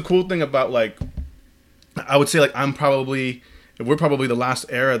that was the cool thing about, like, I would say, like, we're probably the last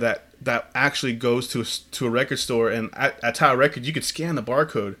era that actually goes to a record store, and at Tower Records, you could scan the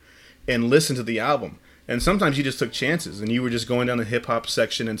barcode and listen to the album. And sometimes you just took chances, and you were just going down the hip hop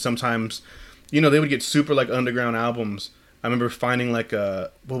section, and sometimes, they would get super like underground albums. I remember finding like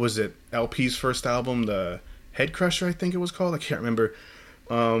what was it? LP's first album, the Head Crusher, I think it was called. I can't remember.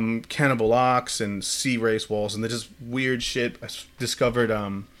 Cannibal Ox and Sea Race Walls, and they're just weird shit. I discovered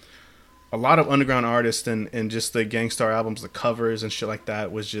a lot of underground artists, and just the Gang Starr albums, the covers and shit like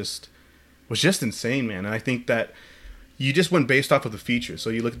that was just insane, man. And I think that you just went based off of the feature.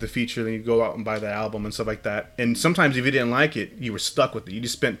 So you look at the feature, then you go out and buy the album and stuff like that. And sometimes if you didn't like it, you were stuck with it. You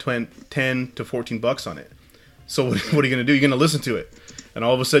just spent $10 to $14 on it. So what are you going to do? You're going to listen to it. And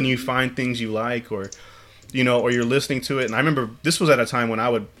all of a sudden you find things you like, or you're listening to it. And I remember this was at a time when I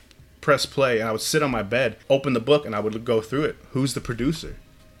would press play and I would sit on my bed, open the book, and I would go through it. Who's the producer?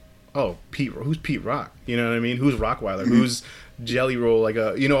 Oh, who's Pete Rock? You know what I mean? Who's Rockweiler? Who's Jelly Roll? Like,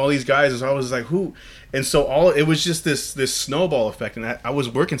 all these guys. So I was like, who? And so it was just this snowball effect. And I was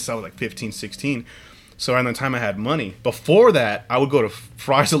working since I was like 15, 16. So around the time I had money. Before that, I would go to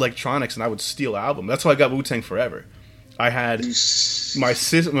Fry's Electronics and I would steal albums. That's how I got Wu-Tang Forever. I had one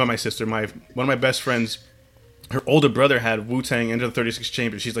of my best friends, her older brother had Wu-Tang Enter the 36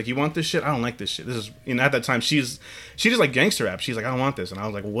 Chambers. She's like, you want this shit? I don't like this shit. This is, at that time, she just like gangster rap. She's like, I don't want this. And I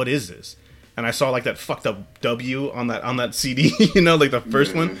was like, what is this? And I saw like that fucked up W on that CD, like the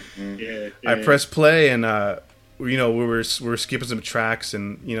first one. Yeah. I pressed play, and we were skipping some tracks,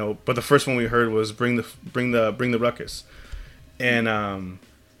 and but the first one we heard was Bring the Ruckus, and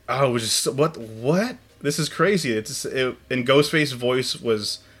it was just what this is crazy. And Ghostface's voice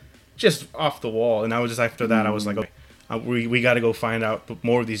was just off the wall. And I was just after that, I was like, okay, we got to go find out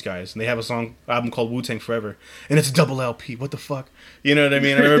more of these guys. And they have a album called Wu-Tang Forever, and it's a double LP. What the fuck? You know what I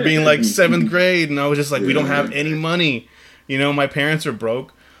mean? I remember being like 7th grade, and I was just like, we don't have any money. You know, my parents are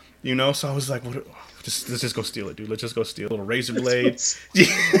broke. You know, so I was like, let's just go steal it, dude. Let's just go steal a little razor blade. Dude,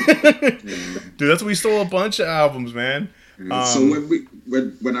 that's what we stole a bunch of albums, man. So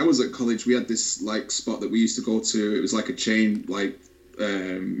when I was at college, we had this like spot that we used to go to. It was like a chain like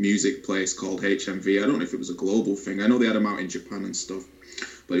music place called HMV. I don't know if it was a global thing. I know they had them out in Japan and stuff,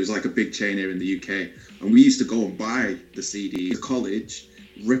 but it was like a big chain here in the UK. And we used to go and buy the CDs at college,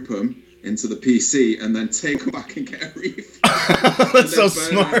 rip them into the PC, and then take them back and get a refund. That's so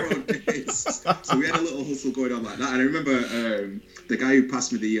smart. So we had a little hustle going on like that. And I remember the guy who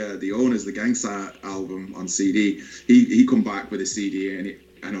passed me the Owners, the Gangstar album on CD, he come back with a CD,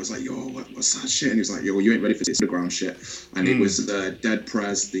 and I was like, yo, what's that shit? And he was like, yo, you ain't ready for this underground shit. And it was the Dead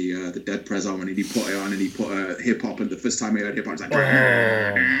Prez, the Dead Prez album, and he put it on, and he put hip hop, and the first time he heard hip hop, I was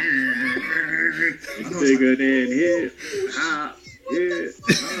like, bigger than hip hop.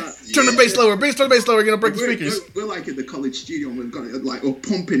 Turn the bass lower, you're gonna break the speakers. We're like in the college studio, and we've got it like we're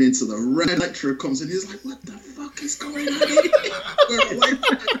pumping into the red. Lecturer comes in, he's like, what the fuck is going on here? We're like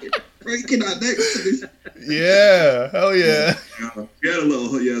breaking our necks to this. Yeah, hell yeah. We had a little,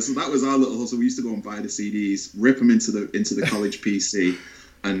 so that was our little hustle. We used to go and buy the CDs, rip them into the college PC,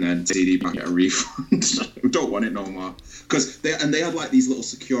 and then CD back, get a refund. We don't want it no more. Because they had like these little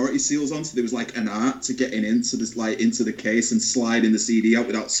security seals on, so there was like an art to getting into this, like into the case and sliding the CD out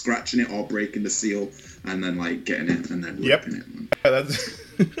without scratching it or breaking the seal, and then like getting it and then ripping it. Man. Yeah,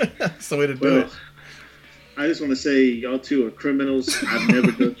 that's the way to do it. I just want to say y'all two are criminals. I've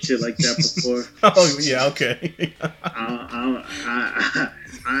never done shit like that before. Oh yeah, okay.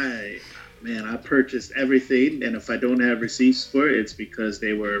 I purchased everything, and if I don't have receipts for it, it's because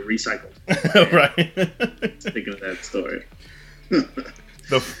they were recycled. Right. Thinking of that story.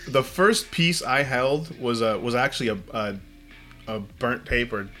 The first piece I held was actually a burnt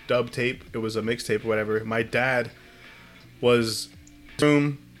tape or dub tape. It was a mixtape or whatever. My dad was in the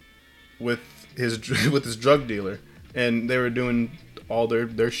room with his drug dealer, and they were doing all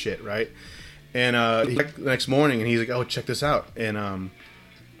their shit, right? And he came back the next morning, and he's like, "Oh, check this out!" And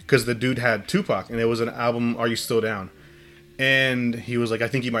because the dude had Tupac, and it was an album, Are You Still Down? And he was like, I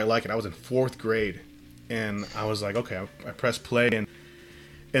think you might like it. I was in 4th grade, and I was like, okay. I pressed play, and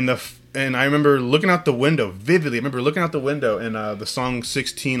I remember looking out the window vividly. I remember looking out the window, and the song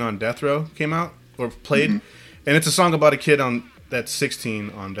 16 on Death Row came out or played, and it's a song about a kid that's 16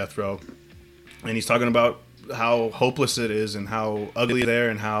 on death row, and he's talking about how hopeless it is and how ugly there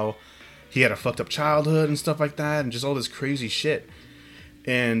and how he had a fucked up childhood and stuff like that, and just all this crazy shit.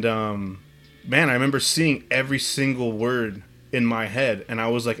 And man, I remember seeing every single word in my head, and I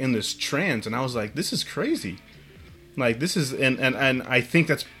was like in this trance, and I was like, this is crazy. Like this is, and I think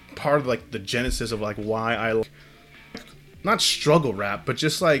that's part of like the genesis of like why I like, not struggle rap, but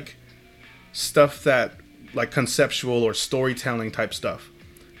just like stuff that like conceptual or storytelling type stuff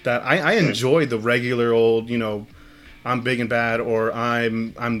that I enjoy the regular old, you know, I'm big and bad, or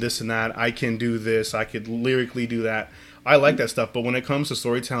I'm this and that, I can do this, I could lyrically do that. I like that stuff, but when it comes to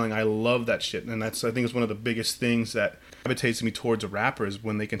storytelling, I love that shit, and I think it's one of the biggest things that gravitates me towards a rapper is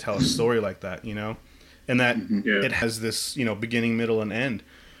when they can tell a story like that, you know, and that it has this, you know, beginning, middle, and end.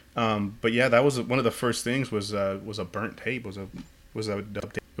 But yeah, that was one of the first things was a burnt tape, was a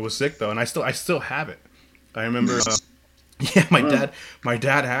dub tape. It was sick though, and I still have it. I remember, my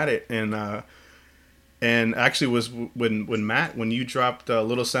dad had it, and actually was when you dropped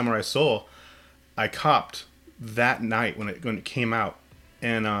Little Samurai Soul, I copped that night when it came out,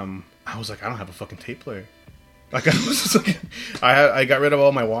 and I was like, I don't have a fucking tape player. Like I was just like, I got rid of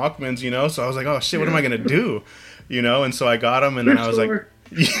all my Walkmans, you know. So I was like, oh shit, what am I gonna do, you know? And so I got them, and then I was like,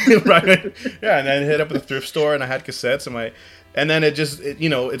 right, yeah. And then I hit up at the thrift store, and I had cassettes, and then you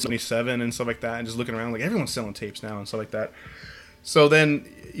know, it's 27 and stuff like that, and just looking around, like everyone's selling tapes now and stuff like that. So then,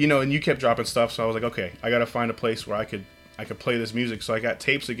 you know, and you kept dropping stuff, so I was like, okay, I gotta find a place where I could play this music. So I got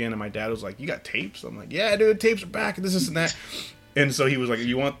tapes again, and my dad was like, you got tapes? I'm like, yeah, dude, tapes are back, and this and that. And so he was like,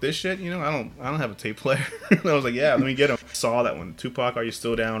 you want this shit? You know, I don't have a tape player. And I was like, yeah, let me get him. Saw that one, Tupac, Are You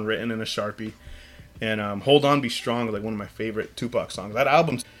Still Down, written in a Sharpie. And Hold On, Be Strong is like one of my favorite Tupac songs. That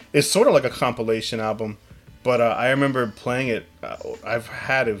album is sort of like a compilation album, but I remember playing it. I've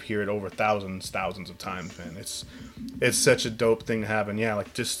had to hear it over thousands of times, man. It's such a dope thing to have, and yeah,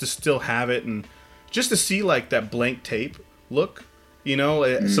 like just to still have it, and just to see like that blank tape look. You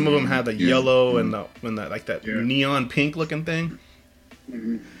know, some of them had the yellow and the like that neon pink looking thing.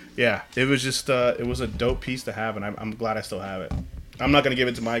 Yeah, it was just it was a dope piece to have, and I'm glad I still have it. I'm not gonna give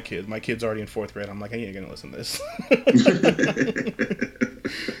it to my kid. My kid's already in 4th grade. I'm like, I ain't gonna listen to this.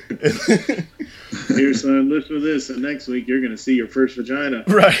 Here, son, listen to this, and next week you're gonna see your first vagina.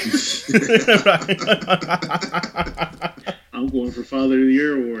 Right. Right. I'm going for Father of the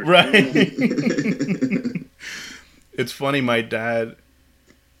Year award. Right. It's funny. My dad,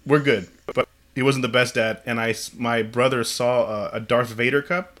 we're good, but he wasn't the best dad. And my brother saw a Darth Vader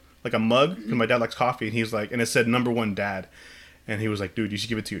cup, like a mug, because my dad likes coffee, and he's like, and it said #1 dad, and he was like, dude, you should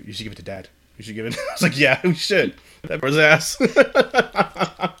give it to dad. You should give it. I was like, yeah, we should. That was ass.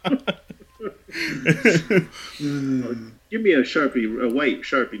 Give me a Sharpie, a white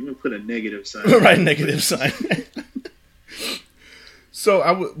Sharpie. I'm gonna put a negative sign. Right, negative sign. So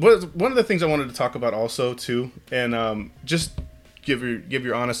one of the things I wanted to talk about also too, and just give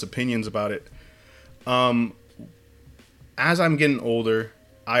your honest opinions about it. As I'm getting older,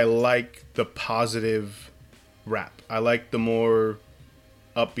 I like the positive rap. I like the more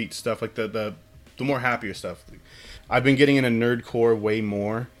upbeat stuff, like the more happier stuff. I've been getting into nerdcore way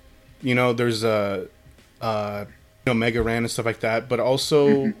more. You know, there's Mega Ran and stuff like that, but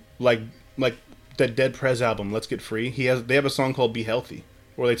also like the Dead Prez album, Let's Get Free. They have a song called Be Healthy,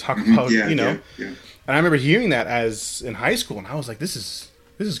 where they talk about And I remember hearing that as in high school, and I was like, this is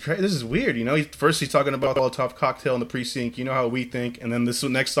crazy. This is weird. You know, first he's talking about Molotov cocktail in the precinct. You know how we think, and then this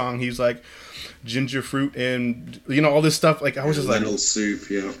next song he's like ginger fruit and all this stuff. Like I was just lentil soup.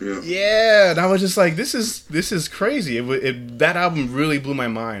 Yeah, and I was just like, this is crazy. That album really blew my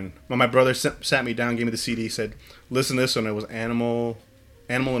mind. When my brother sat me down, gave me the CD, said, listen to this one. It was Animal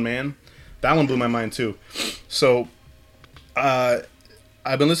and Man. That one blew my mind too. So I've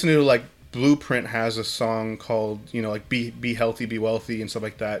been listening to, like, Blueprint has a song called, like be healthy, be wealthy and stuff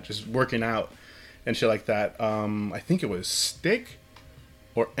like that, just working out and shit like that. I think it was Stick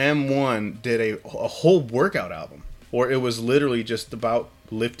or M1 did a whole workout album, or it was literally just about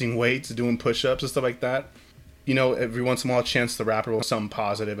lifting weights, doing push-ups and stuff like that. Every once in a while Chance the Rapper with something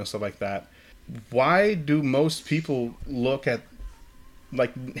positive and stuff like that. Why do most people look at,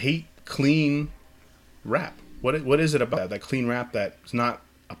 like, hate clean rap? What is it about that clean rap that's not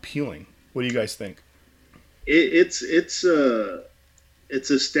appealing? What do you guys think? It's a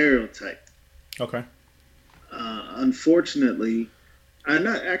stereotype. Okay. Unfortunately,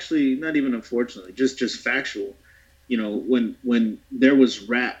 not even unfortunately, just factual. When there was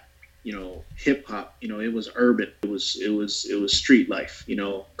rap, hip hop, it was urban. It was street life.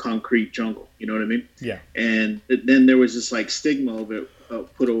 Concrete jungle. You know what I mean? Yeah. And then there was this, like, stigma of it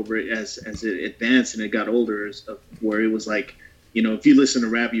put over it as it advanced and it got older, where it was like, if you listen to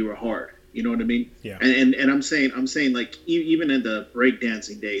rap, you were hard. You know what I mean? Yeah. And I'm saying like, even in the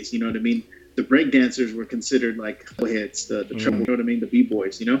breakdancing days, you know what I mean? The breakdancers were considered like heads, the trouble, you know what I mean? The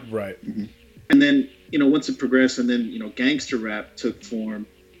b-boys, Right. Mm-hmm. And then, once it progressed, and then, gangster rap took form,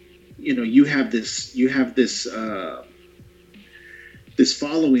 you have this this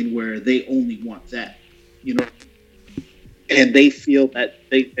following where they only want that, and they feel that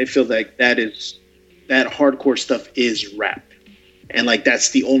that hardcore stuff is rap. And, like,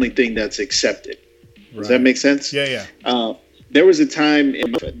 that's the only thing that's accepted. Does that make sense? Yeah. There was a time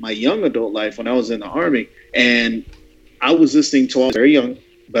in my young adult life when I was in the Army, and I was listening to all, very young,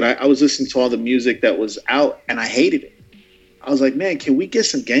 but I was listening to all the music that was out, and I hated it. I was like, man, can we get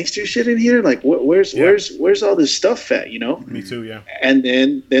some gangster shit in here? Like, where's all this stuff at, Me too, yeah. And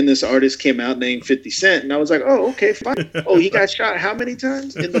then this artist came out named 50 Cent, and I was like, oh, okay, fine. Oh, he got shot how many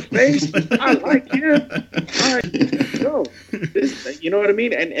times? In the face? I like him. All right, let's go. You know what I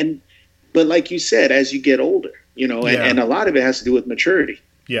mean? But like you said, as you get older, and a lot of it has to do with maturity.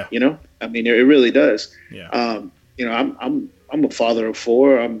 Yeah. I mean, it really does. Yeah. I'm a father of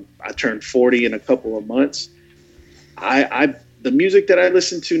 4. I turned 40 in a couple of months. The music that I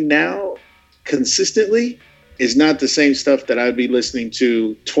listen to now consistently is not the same stuff that I'd be listening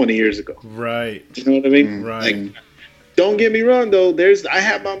to 20 years ago. Right. You know what I mean? Right. Like, don't get me wrong though. I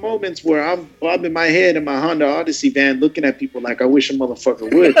have my moments where I'm bobbing my head in my Honda Odyssey van, looking at people like I wish a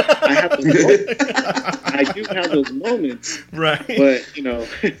motherfucker would. I have those moments. I do have those moments. Right. But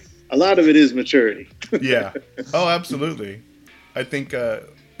a lot of it is maturity. Yeah. Oh, absolutely. I think.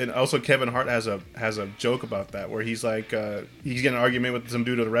 And also Kevin Hart has a joke about that, where he's like, he's getting an argument with some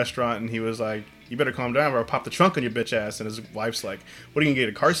dude at a restaurant, and he was like, you better calm down or I'll pop the trunk on your bitch ass. And his wife's like, what are you gonna get,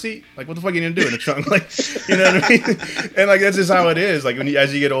 a car seat? Like, what the fuck are you gonna do in the trunk? Like, you know what I mean? And like, that's just how it is. Like,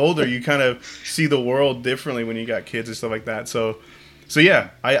 as you get older, you kind of see the world differently when you got kids and stuff like that. So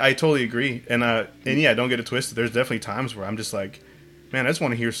yeah, I totally agree. And yeah, don't get it twisted. There's definitely times where I'm just like, man, I just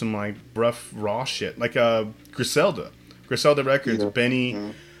want to hear some, like, rough, raw shit. Like Griselda Records,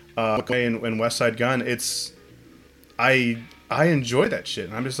 Benny, and West Side Gun. I I enjoy that shit,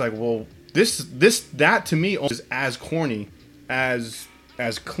 and I'm just like, well, that to me is as corny as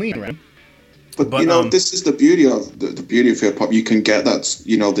clean, right? But you know, this is the beauty of the beauty of hip hop. You can get that,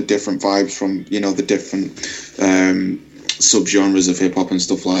 you know, the different vibes from, you know, the different subgenres of hip hop and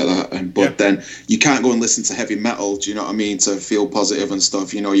stuff like that. But then you can't go and listen to heavy metal. Do you know what I mean? To feel positive and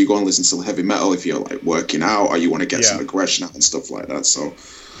stuff. You know, you go and listen to heavy metal if you're like working out or you want to get some aggression out and stuff like that. So,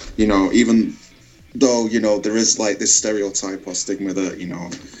 you know, even though, you know, there is like this stereotype or stigma that, you know,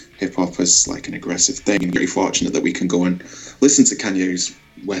 hip hop is like an aggressive thing. I'm very fortunate that we can go and listen to Kanye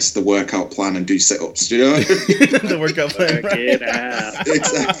West, the workout plan, and do sit-ups. You know, the workout plan. Get out.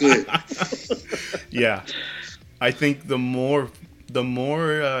 Exactly. Yeah, I think the more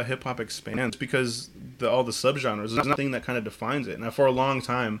hip hop expands, because all the subgenres, there's nothing that kind of defines it. Now, for a long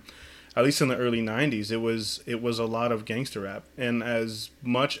time, at least in the early '90s, it was a lot of gangster rap, and as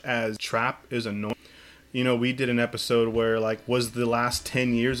much as trap is annoying, you know, we did an episode where like, was the last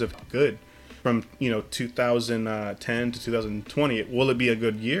 10 years of good? From, you know, 2010 to 2020, will it be a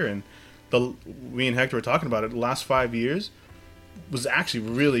good year? And we and Hector were talking about it. The last 5 years was actually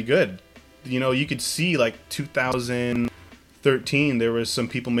really good. You know, you could see like 2013, there was some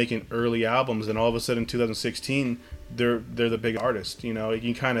people making early albums, and all of a sudden 2016, they're the big artist. You know, you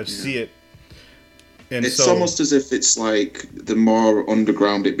can kind of see it. And it's almost as if it's like the more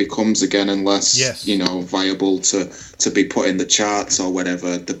underground it becomes again, and less, you know, viable to be put in the charts or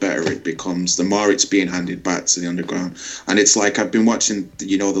whatever, the better it becomes, the more it's being handed back to the underground. And it's like, I've been watching,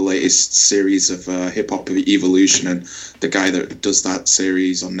 you know, the latest series of Hip Hop Evolution, and the guy that does that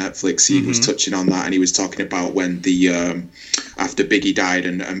series on Netflix, he was touching on that, and he was talking about when the after Biggie died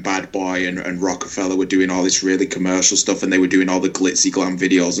and Bad Boy and Rockefeller were doing all this really commercial stuff, and they were doing all the glitzy glam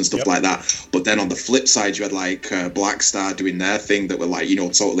videos and stuff like that. But then on the flip side, you had like Black Star doing their thing that were like, you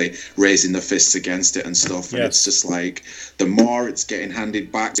know, totally raising the fists against it and stuff. And it's just like, the more it's getting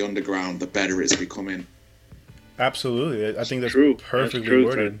handed back to the underground, the better it's becoming. Absolutely. I think that's true. Perfectly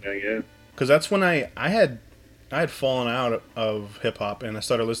worded. Yeah. Because that's when I had fallen out of hip hop, and I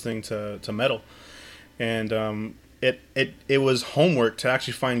started listening to metal. And it was homework to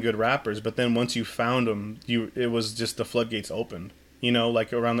actually find good rappers, but then once you found them, it was just the floodgates opened. You know,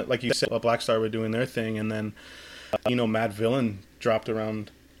 like around, like you said, Black Star were doing their thing, and then, you know, Mad Villain dropped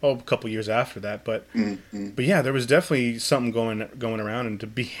around a couple years after that. But but yeah, there was definitely something going around, and to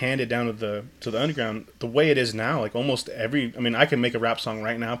be handed down to the underground the way it is now, like almost every, I mean, I can make a rap song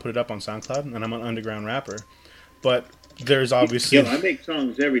right now, put it up on SoundCloud, and I'm an underground rapper. But there's obviously, I make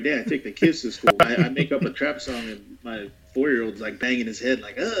songs every day. I take the kids to school. I make up a trap song, and my 4-year-old's like banging his head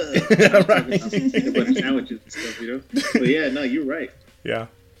like, right. A bunch of sandwiches and stuff, you know. But yeah, no, you're right. Yeah.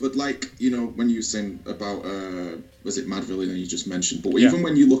 But like, you know, when you were saying about was it Mad Villain that you just mentioned? But even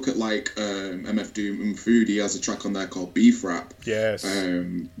when you look at like MF Doom and Food, he has a track on there called Beef Rap. Yes.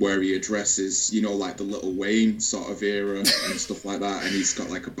 Where he addresses, you know, like the Lil Wayne sort of era and stuff like that. And he's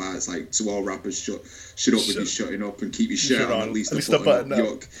got like a bar. It's like, to all rappers, shut up with you shutting up, and keep your shirt on, at least the button up.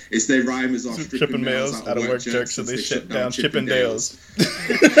 Yuck. It's their rhymers off stripping males out of work jerks, so they shut down Chippendales.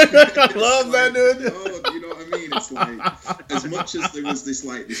 I love that, dude. Oh, you know what I mean? It's like, as much as there was this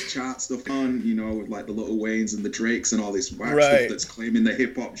like this chart stuff on, you know, with like the Lil Waynes and the Drakes and all this whack stuff that's claiming the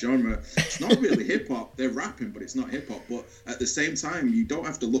hip hop genre, it's not really hip hop. They're rapping, but it's not hip hop. But at the same time, you don't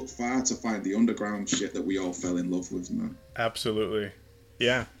have to look far to find the underground shit that we all fell in love with, man. Absolutely.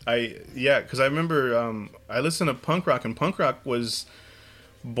 Yeah, because I remember I listened to punk rock, and punk rock was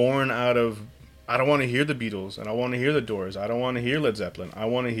born out of, I don't want to hear the Beatles, and I want to hear the Doors, I don't want to hear Led Zeppelin, I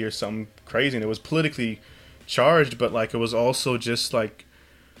want to hear something crazy, and it was politically charged, but like it was also just like,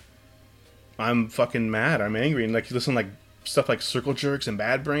 I'm fucking mad, I'm angry, and like you listen to like stuff like Circle Jerks and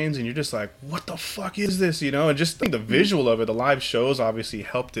Bad Brains, and you're just like, what the fuck is this, you know? And just the visual of it, the live shows obviously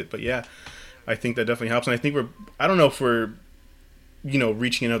helped it, but yeah, I think that definitely helps, and I think I don't know if we're, you know,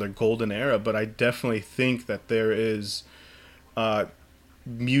 reaching another golden era, but I definitely think that there is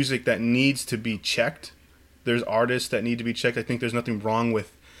music that needs to be checked. There's artists that need to be checked. I think there's nothing wrong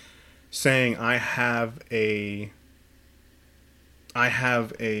with saying I have a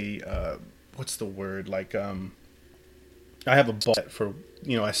what's the word, like I have a bar for,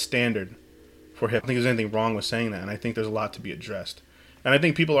 you know, a standard for hip. I don't think there's anything wrong with saying that, and I think there's a lot to be addressed, and I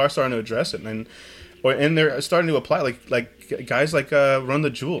think people are starting to address it, and they're starting to apply, like guys like Run the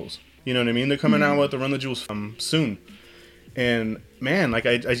Jewels, you know what I mean? They're coming out with the Run the Jewels soon, and man, like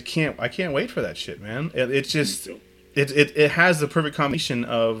I can't wait for that shit, man. It's just it has the perfect combination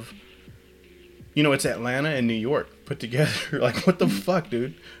of, you know, it's Atlanta and New York put together. Like, what the fuck,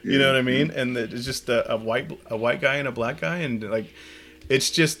 dude? You know what I mean? And it's just a white guy and a black guy, and like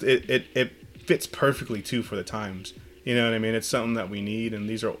it's just it fits perfectly too for the times. You know what I mean? It's something that we need, and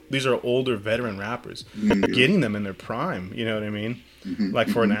these are older veteran rappers. Mm-hmm. Getting them in their prime, you know what I mean? Mm-hmm. Like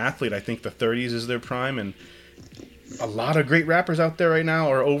for an athlete, I think the 30s is their prime, and a lot of great rappers out there right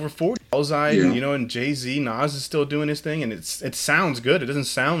now are over 40. Elzai, Yeah. you know, and Jay-Z, Nas is still doing his thing, and it sounds good. It doesn't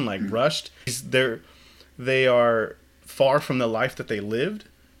sound like rushed. They are far from the life that they lived,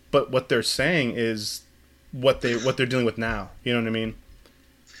 but what they're saying is what they're dealing with now. You know what I mean?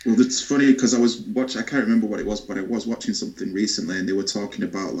 Well, it's funny because I can't remember what it was, but I was watching something recently, and they were talking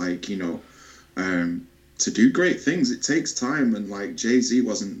about, like, you know, to do great things, it takes time, and like Jay-Z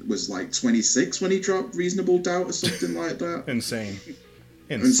was like 26 when he dropped Reasonable Doubt or something like that. Insane.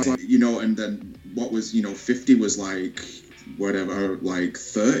 And it's like, you know, and then what was, you know, 50 was like whatever, like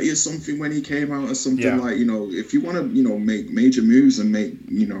 30 or something when he came out or something. Yeah. Like, you know, if you want to, you know, make major moves and make,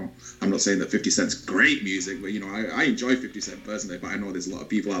 you know, I'm not saying that 50 Cent's great music, but, you know, I enjoy 50 Cent personally, but I know there's a lot of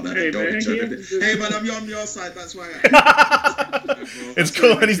people out there that don't enjoy it. Hey, man, I'm on your side, that's why It's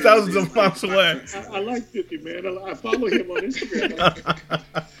cool, and he's thousands of miles away. I like 50, man. I follow him on Instagram.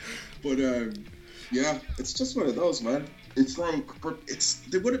 But yeah, it's just one of those, man. It's like, but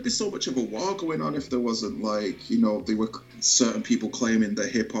there wouldn't be so much of a war going on if there wasn't, like, you know, there were certain people claiming the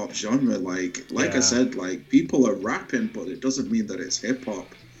hip hop genre. Like Yeah. I said, like, people are rapping, but it doesn't mean that it's hip hop.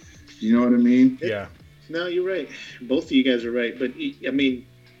 You know what I mean? Yeah. No, you're right. Both of you guys are right. But I mean,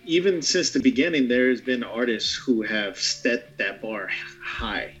 even since the beginning, there's been artists who have set that bar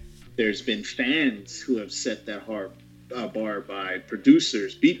high. There's been fans who have set that bar by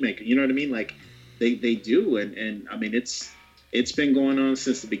producers, beat makers. You know what I mean? Like, they do, and I mean, it's been going on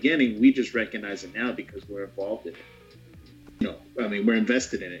since the beginning. We just recognize it now because we're involved in it. You know, I mean, we're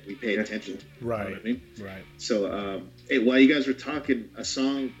invested in it. We pay attention. Right. You know what I mean? Right. So, while you guys were talking, a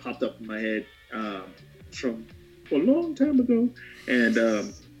song popped up in my head from a long time ago, and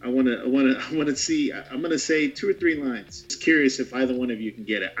I want to see. I'm gonna say 2 or 3 lines. Just curious if either one of you can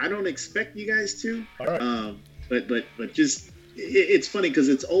get it. I don't expect you guys to. All right. But just it's funny because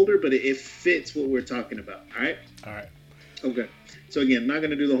it's older, but it fits what we're talking about. All right. All right. Okay. So again, I'm not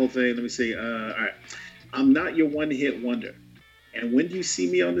gonna do the whole thing. Let me see. All right. I'm not your one-hit wonder, and when you see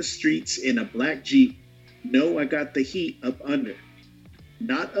me on the streets in a black Jeep, know I got the heat up under,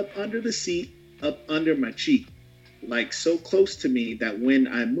 not up under the seat, up under my cheek, like so close to me that when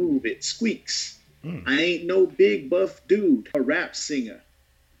I move it squeaks. I ain't no big buff dude, a rap singer.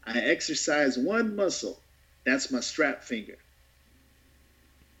 I exercise one muscle. That's my strap finger.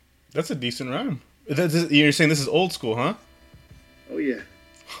 That's a decent rhyme. You're saying this is old school, huh? Oh yeah.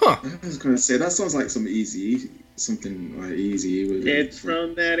 Huh. I was gonna say that sounds like something like easy. It's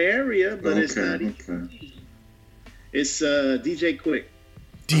from that area, but it's not easy. Okay. It's DJ Quick.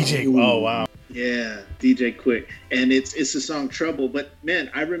 DJ. Oh wow. Yeah, DJ Quick. And it's the song Trouble. But man,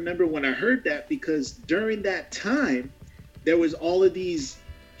 I remember when I heard that because during that time, there was all of these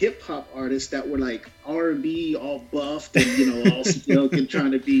hip hop artists that were like R&B, all buffed and, you know, all skilled and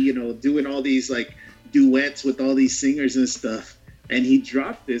trying to be, you know, doing all these like duets with all these singers and stuff. And he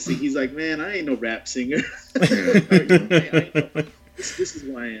dropped this and he's like, man, I ain't no rap singer. This is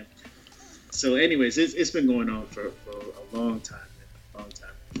who I am. So anyways, it's been going on for a long time, man. Long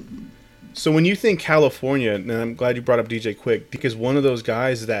time. So when you think California, and I'm glad you brought up DJ Quick, because one of those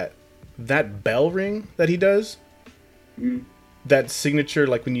guys that bell ring that he does, that signature,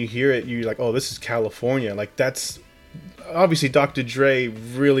 like when you hear it, you're like, oh, this is California. Like that's obviously Dr. Dre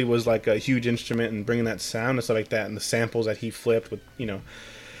really was like a huge instrument in bringing that sound and stuff like that, and the samples that he flipped with, you know,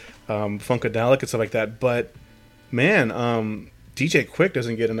 Funkadelic and stuff like that. But man, DJ Quick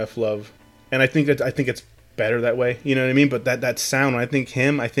doesn't get enough love, and I think it's better that way. You know what I mean? But that sound, when I think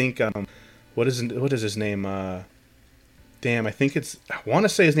him, I think what is his name? Damn, I want to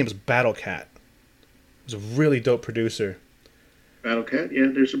say his name is Battle Cat. He's a really dope producer. Battle Cat? Yeah,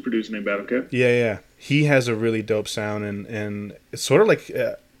 there's a producer named Battle Cat. Yeah. He has a really dope sound, and it's sort of like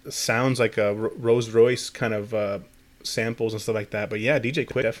sounds like a Rolls Royce kind of samples and stuff like that. But yeah, DJ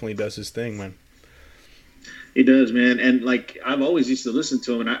Quick definitely does his thing, man. He does, man. And like I've always used to listen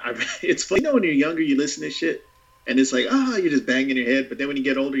to him, and it's funny, you know, when you're younger, you listen to shit, and it's like, you're just banging your head. But then when you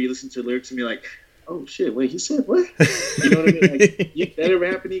get older, you listen to the lyrics, and you're like, oh shit, wait, he said what? You know what I mean? Like, that ever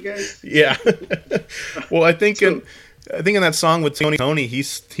happen to you guys? Yeah. Well, I think in that song with Tony, he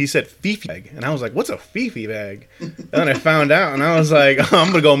said Fifi bag, and I was like, what's a Fifi bag? And then I found out, and I was like, I'm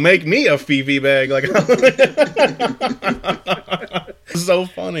gonna go make me a Fifi bag. Like, so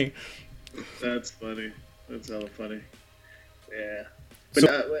funny. That's funny. That's hella funny. Yeah.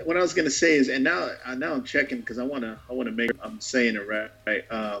 But what I was gonna say is, and now I'm checking because I wanna make I'm saying it right.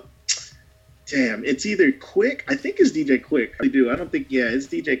 Damn, it's either Quick. I think it's DJ Quick. I do. I don't think. Yeah, it's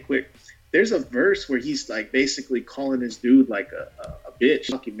DJ Quick. there's a verse where he's like basically calling this dude like a bitch,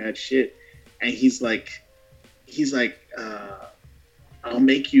 fucking mad shit, and he's like, I'll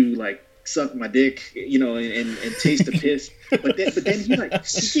make you like suck my dick, you know, and taste the piss. But then he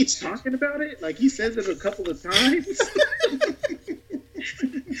keeps talking about it, like he says it a couple of times.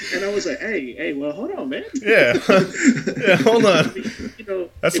 And I was like, hey, well, hold on, man. Yeah, yeah, hold on. I mean, you know,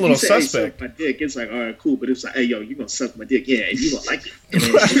 that's a little say, suspect. Hey, suck my dick. It's like, all right, cool. But it's like, hey, yo, you gonna suck my dick? Yeah, and you gonna like it.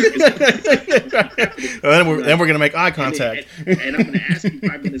 Then we're gonna make eye contact. And I'm gonna ask you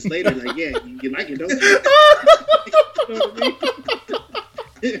 5 minutes later, like, yeah, you like it, don't you? You know what I mean?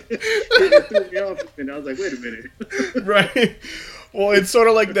 It threw me off, and I was like, wait a minute. Right. Well, it's sort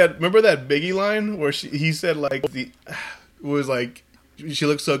of like that. Remember that Biggie line where he said like it was like, she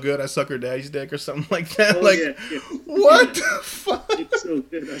looks so good, I suck her daddy's dick or something like that. Oh, like, yeah. what the fuck? It's so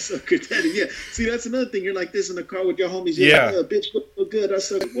good, I suck her daddy. Yeah. See, that's another thing. You're like this in the car with your homies. You're yeah. Like, oh, bitch, look so good, I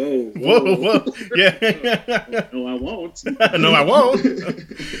suck. Whoa. Yeah. No, I won't. No, I won't.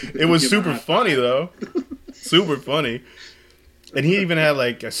 It was super funny though. Super funny. And he even had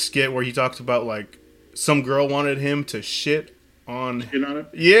like a skit where he talks about like some girl wanted him to shit on her?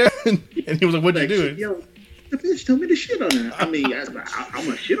 Yeah. And he was like, what'd you do? Yo, the bitch told me to shit on her. I mean, I'm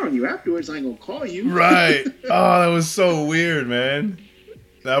gonna shit on you afterwards. I ain't gonna call you. Right. Oh, that was so weird, man.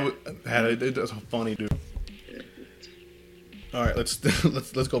 It was funny, dude. All right, let's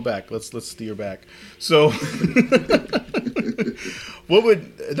go back. Let's steer back. So, what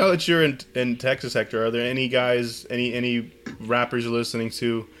would, now that you're in Texas, Hector, are there any guys, any rappers you're listening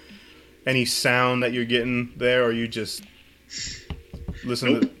to, any sound that you're getting there, or you just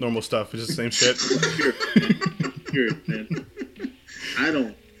listen to normal stuff? It's just the same shit. Sure, man. I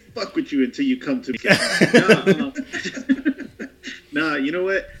don't fuck with you until you come to me. Nah, you know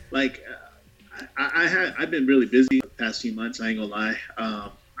what? Like, I've been really busy the past few months. I ain't gonna lie.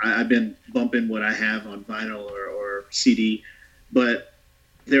 I've been bumping what I have on vinyl or CD, but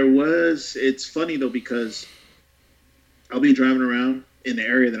it's funny though, because I'll be driving around in the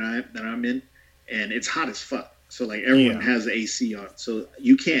area that I'm in, and it's hot as fuck. So like everyone has the AC on, so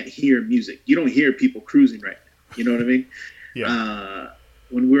you can't hear music. You don't hear people cruising right now. You know what I mean? Yeah.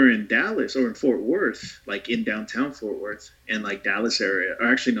 When we're in Dallas or in Fort Worth, like in downtown Fort Worth and like Dallas area, or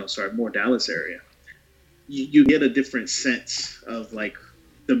actually no, sorry, more Dallas area, you get a different sense of like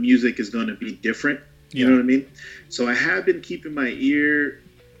the music is going to be different. You know what I mean? So I have been keeping my ear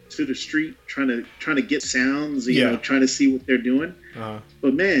to the street, trying to get sounds, you know, trying to see what they're doing.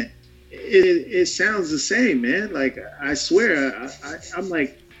 But man, it sounds the same, man. Like I swear, I'm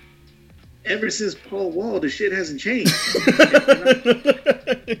like, ever since Paul Wall, the shit hasn't changed.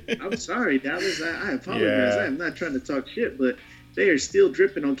 I'm sorry, Dallas. I apologize. I'm not trying to talk shit, but they are still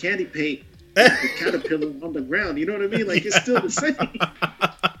dripping on candy paint, like a caterpillar on the ground. You know what I mean? Like, it's still the same.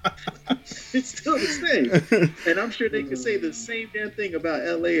 It's still the same. And I'm sure they could say the same damn thing about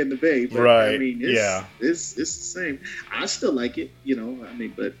LA and the Bay. But, right. I mean, it's the same. I still like it, you know. I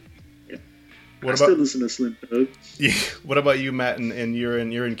mean, but still listen to Slim Thug. Yeah. What about you, Matt? And you're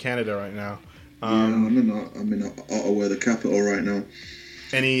in Canada right now. I'm in Ottawa, the capital, right now.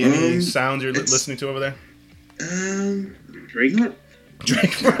 Any sounds you're listening to over there? Drake.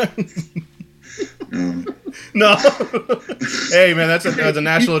 Drake. No. Hey man, that's a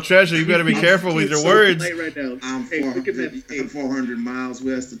national treasure. You better be careful with your words. Right now. I'm 400 miles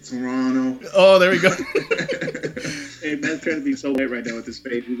west of Toronto. Oh, there we go. Hey, man's trying to be so white right now with this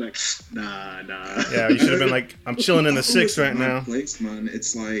page. He's like, nah. Yeah, you should have been like, I'm chilling in the 6 right now. Place, man.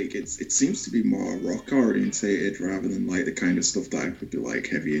 It's like it seems to be more rock orientated rather than like the kind of stuff that I could be like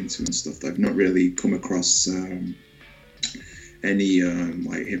heavy into and stuff. I've not really come across any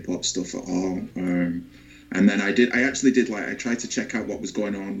like hip hop stuff at all. And then I tried to check out what was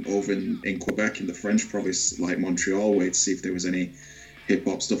going on over in Quebec, in the French province, like Montreal way, to see if there was any hip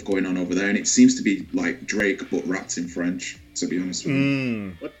hop stuff going on over there. And it seems to be like Drake, but rapped in French, to be honest with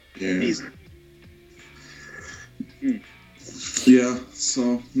you. Yeah. Yeah,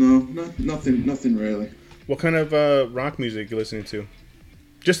 so nothing really. What kind of rock music you listening to?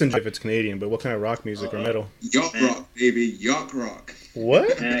 Just enjoy if it's Canadian, but what kind of rock music or metal? Yacht rock, baby, yacht rock.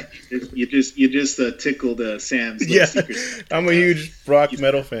 What? You just tickled Sam's. Yeah, I'm a huge rock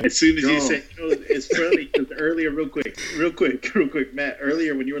metal fan. As soon as you said, it's funny because earlier, real quick, Matt.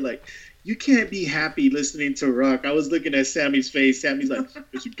 Earlier when you were like, you can't be happy listening to rock, I was looking at Sammy's face. Sammy's like,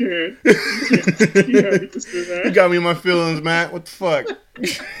 yes, you can. You got me in my feelings, Matt. What the fuck?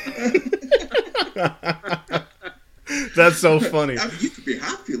 That's so funny. I mean, you could be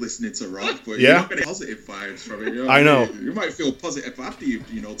happy listening to rock, but you're not getting positive vibes from it. You know I know. You might feel positive after you've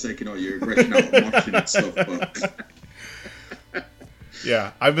taken all your aggression out of moshing and stuff. But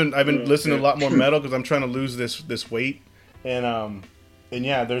Yeah, I've been listening to a lot more metal because I'm trying to lose this weight, and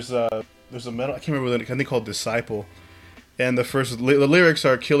yeah, there's a metal, I can't remember the, I think called Disciple, and the lyrics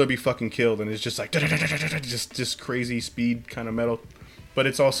are "Kill or be fucking killed," and it's just like just crazy speed kind of metal, but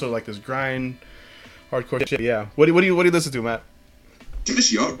it's also like this grind, hardcore shit. Yeah, what do you listen to, Matt?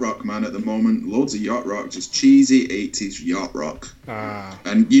 Just yacht rock, man. At the moment, loads of yacht rock, just cheesy '80s yacht rock.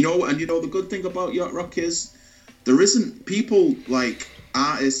 And you know the good thing about yacht rock is there isn't people like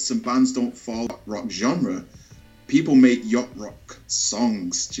artists and bands don't follow rock genre. People make yacht rock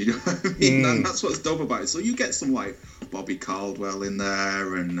songs. Do you know what I mean? And that's what's dope about it. So you get some like Bobby Caldwell in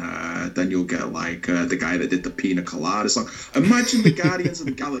there, and then you'll get like the guy that did the Pina Colada song. Imagine the Guardians of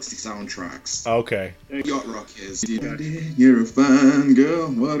the Galaxy soundtracks. Okay. Yacht rock is. You're a fine girl.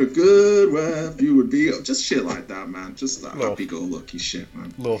 What a good wife you would be. Just shit like that, man. Just that happy-go-lucky shit,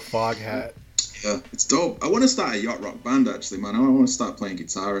 man. Little fog hat. Yeah, it's dope. I want to start a yacht rock band, actually, man. I want to start playing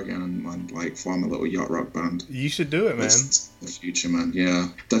guitar again and like form a little yacht rock band. You should do it, man. It's the future, man. Yeah,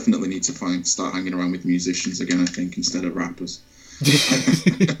 definitely need to start hanging around with musicians again, I think, instead of rappers.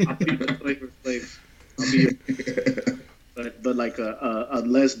 I'll be your Flavor Flav. I'll be your, but like a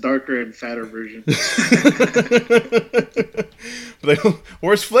less darker and fatter version. Like,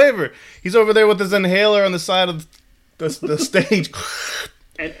 where's Flavor? He's over there with his inhaler on the side of the stage.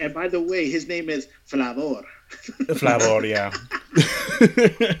 And by the way, his name is Flavor. Flavor, yeah.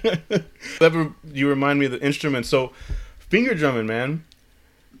 You remind me of the instrument. So, finger drumming, man.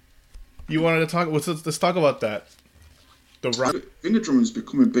 You wanted to talk. Let's talk about that. The rock. Finger drumming is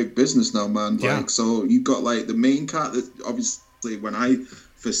becoming big business now, man. Like, yeah. So you got like the main cat that obviously when I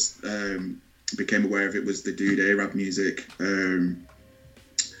first became aware of it was the dude A-Rap Music.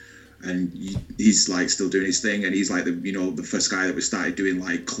 And he's like still doing his thing, and he's like the first guy that was started doing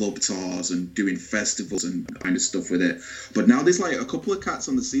like club tours and doing festivals and kind of stuff with it. But now there's like a couple of cats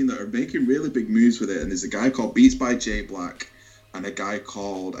on the scene that are making really big moves with it, and there's a guy called Beats by J Black and a guy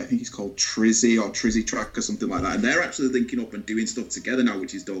called, I think he's called Trizzy or Trizzy Track or something like that, and they're actually linking up and doing stuff together now,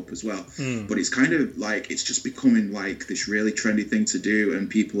 which is dope as well. But it's kind of like it's just becoming like this really trendy thing to do, and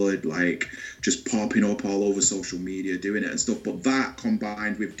people are like just popping up all over social media doing it and stuff. But that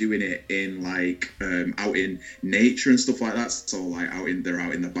combined with doing it in like out in nature and stuff like that, so like they're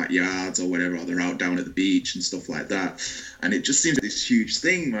out in the backyards or whatever, or they're out down at the beach and stuff like that, and it just seems like this huge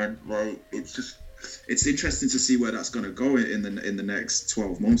thing, man. Like it's interesting to see where that's going to go in the next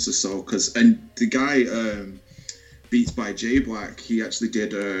 12 months or so. And the guy Beats by J Black, he actually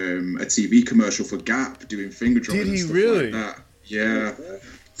did a TV commercial for Gap doing finger drumming. Did he and stuff really? Like that. Yeah.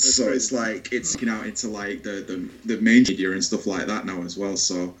 So it's like it's getting out into like the main media and stuff like that now as well.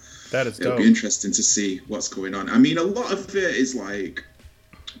 So that is it'll dope. be interesting to see what's going on. I mean, a lot of it is like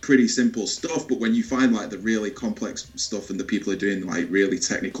pretty simple stuff, but when you find like the really complex stuff and the people are doing like really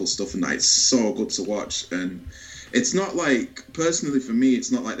technical stuff, and it's so good to watch. And it's not like, personally for me,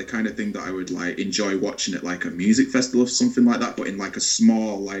 it's not like the kind of thing that I would like enjoy watching at like a music festival or something like that, but in like a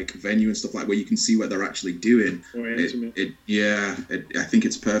small like venue and stuff like where you can see what they're actually doing. I think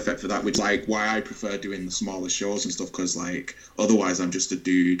it's perfect for that, which is like why I prefer doing the smaller shows and stuff, because like otherwise I'm just a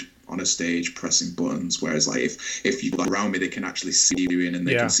dude on a stage pressing buttons, whereas like if you look around me, they can actually see me doing, and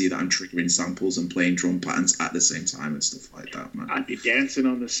they can see that I'm triggering samples and playing drum patterns at the same time and stuff like that, man. I'd be dancing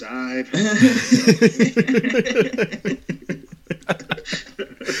on the side.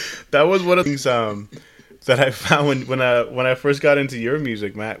 That was one of the things that I found when I first got into your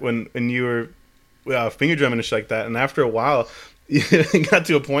music, Matt, when you were finger drumming and shit like that, and after a while it got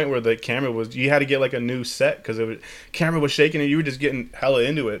to a point where the camera was, you had to get like a new set because camera was shaking and you were just getting hella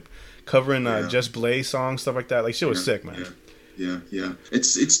into it, covering Just Blaze songs, stuff like that. Like shit was sick, man. Yeah.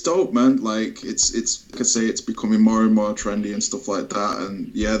 It's dope, man. Like it's like I say, it's becoming more and more trendy and stuff like that.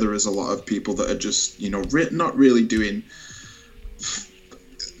 And yeah, there is a lot of people that are just not really doing.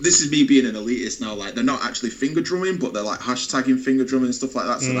 This is me being an elitist now. Like they're not actually finger drumming, but they're like hashtagging finger drumming and stuff like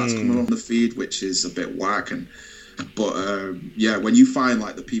that. So that's coming on the feed, which is a bit whack. But when you find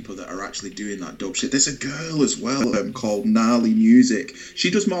like the people that are actually doing that dope shit, there's a girl as well called Gnarly Music. She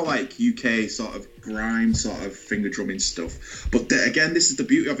does more like UK sort of grime sort of finger drumming stuff. But again, this is the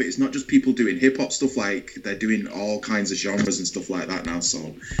beauty of it. It's not just people doing hip hop stuff. Like they're doing all kinds of genres and stuff like that now.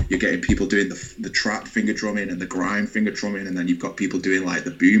 So you're getting people doing the trap finger drumming and the grime finger drumming, and then you've got people doing like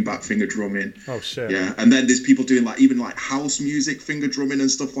the boom bap finger drumming. Oh shit. Yeah, and then there's people doing like even like house music finger drumming and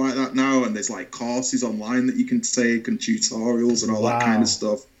stuff like that now. And there's like courses online that you can take and tutorials and all that kind of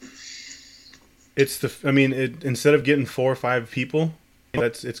stuff. It's instead of getting 4 or 5 people,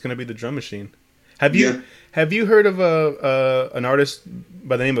 it's going to be the drum machine. Have you heard of an artist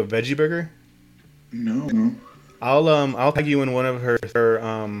by the name of Veggie Burger? No. I'll tag you in one of her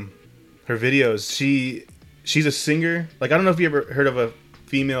videos. She's a singer. Like, I don't know if you ever heard of a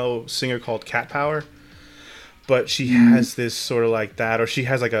female singer called Cat Power, but she has this sort of like that, or she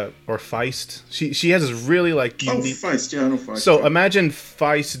has like or Feist. She has this really like unique. Oh, Feist, yeah, I know Feist. So imagine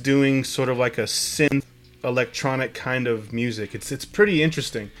Feist doing sort of like a synth electronic kind of music. It's pretty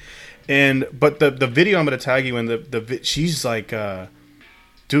interesting. But the video I'm gonna tag you in, she's like,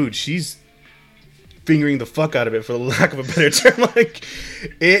 dude, she's fingering the fuck out of it, for the lack of a better term. Like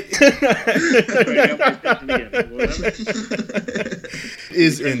it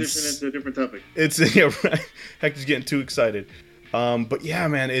is into a different topic. It's right. Hector's getting too excited. But yeah,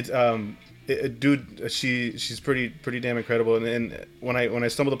 man, dude, she's pretty damn incredible. And when I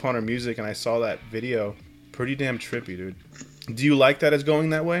stumbled upon her music and I saw that video, pretty damn trippy, dude. Do you like that it's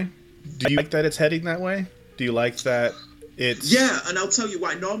going that way? Do you like that it's heading that way? Do you like that it's... Yeah, and I'll tell you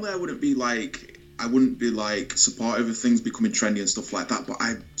why. Normally I wouldn't be like supportive of things becoming trendy and stuff like that, but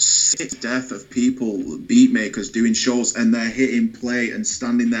I'm sick to death of people, beat makers, doing shows and they're hitting play and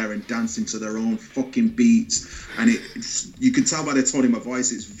standing there and dancing to their own fucking beats, and you can tell by the tone in my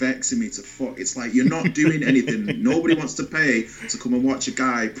voice, it's vexing me to fuck. It's like, you're not doing anything. Nobody wants to pay to come and watch a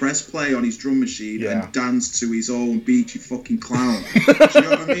guy press play on his drum machine and dance to his own beat, you fucking clown. Do you know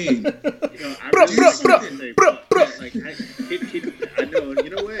what I mean? I know. You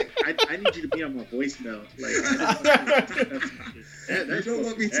know what? I need you to be on my voicemail. You don't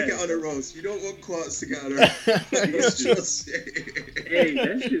want me to get on a roast. You don't want Quartz to get on a roast. Hey, that's just.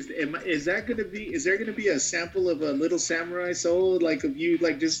 Is there gonna be a sample of a Little Samurai Soul, like of you,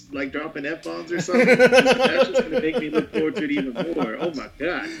 like just like dropping F-bombs or something? That's just gonna make me look forward to it even more. Oh my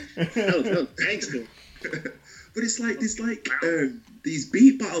god, no, thanks to. But it's like these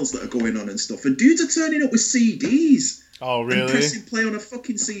beat battles that are going on and stuff, and dudes are turning up with CDs. Oh, really? And pressing play on a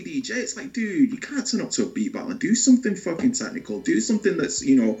fucking CDJ. It's like, dude, you can't turn up to a beat battle and do something fucking technical. Do something that's,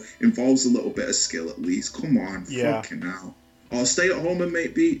 involves a little bit of skill at least. Come on, fucking hell. Or stay at home and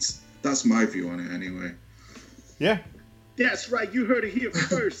make beats. That's my view on it anyway. Yeah. That's right. You heard it here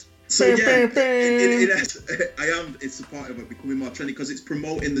first. So yeah, it's supportive of becoming more trendy because it's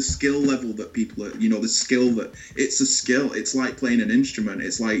promoting the skill level that people are, the skill that it's a skill. It's like playing an instrument.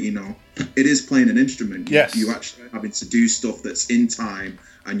 It's like, it is playing an instrument. Yes. You actually having to do stuff that's in time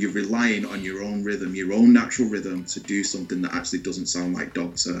and you're relying on your own rhythm, your own natural rhythm to do something that actually doesn't sound like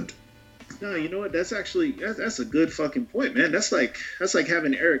dog turd. No, you know what? That's actually that's a good fucking point, man. That's like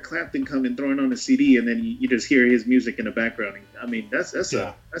having Eric Clapton come and throwing on a CD, and then you just hear his music in the background. I mean, that's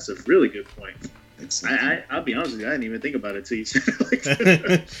a really good point. I'll be honest with you, I didn't even think about it till you said it like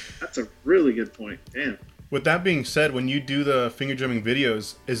that. That's a really good point. Damn. With that being said, when you do the finger drumming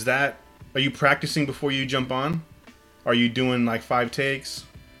videos, are you practicing before you jump on? Are you doing like 5 takes?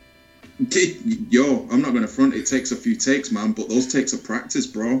 Yo, I'm not gonna front. It takes a few takes, man, but those takes are practice,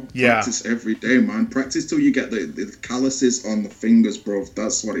 bro. Yeah. Practice every day, man. Practice till you get the calluses on the fingers, bro.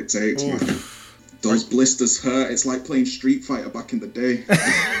 That's what it takes, man. Those blisters hurt. It's like playing Street Fighter back in the day.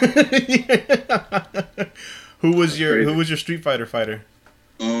 Who was your Street Fighter fighter?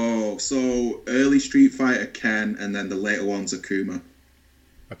 Oh, so early Street Fighter Ken, and then the later ones Akuma.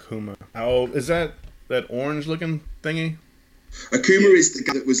 Oh, is that orange looking thingy? Akuma is the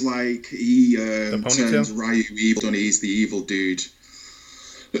guy that was like, he turns Ryu evil and he's the evil dude.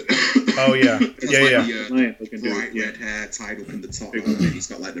 Oh, yeah. Yeah. Bright red hair tied up in the top, and he's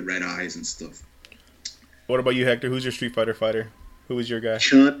got like the red eyes and stuff. What about you, Hector? Who's your Street Fighter fighter? Who was your guy?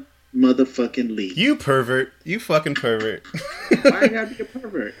 Chun motherfucking Lee. You pervert. You fucking pervert. Why I gotta be a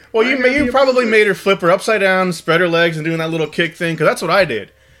pervert? Well, you probably made her flip her upside down, spread her legs, and doing that little kick thing, because that's what I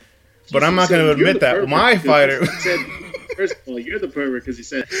did. But I'm not going to admit that. My fighter... First of all, you're the pervert because you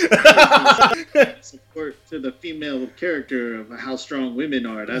said support to the female character of how strong women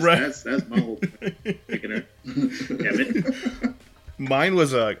are. That's my whole point. Picking her. Damn it. Mine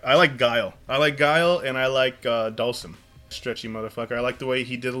was I like Guile. And I like Dawson. Stretchy motherfucker. I like the way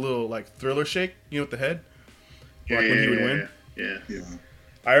he did a little like thriller shake, with the head. When he would win. Yeah.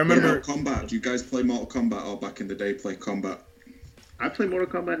 I remember Mortal Kombat. Do you guys play Mortal Kombat or back in the day play Combat? I play Mortal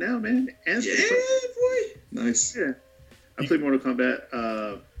Kombat now, man. Boy. Nice. Yeah. I play Mortal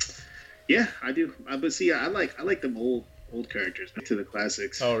Kombat. Yeah, I do. But see, I like them old characters to the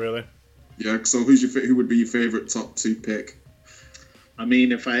classics. Oh, really? Yeah. So who would be your favorite top 2 pick? I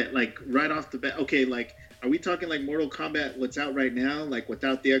mean, if I like right off the bat, okay, like, are we talking like Mortal Kombat? What's out right now, like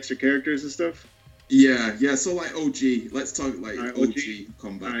without the extra characters and stuff? Yeah. So like OG. Let's talk like OG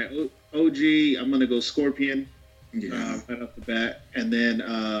Combat. All right, OG. I'm gonna go Scorpion. Yeah. Right off the bat, and then.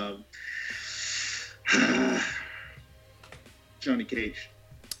 Johnny Cage.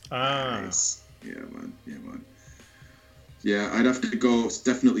 Nice. Yeah, man. Yeah, I'd have to go. It's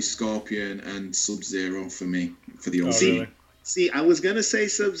definitely Scorpion and Sub-Zero for me for the old. really? See, I was gonna say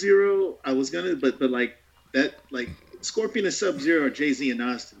Sub-Zero. I was gonna, but like that, like Scorpion and Sub-Zero are Jay-Z and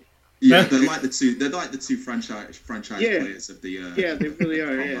Nas to me. Yeah, they're like the two. They're like the two franchise players of the. Yeah, they really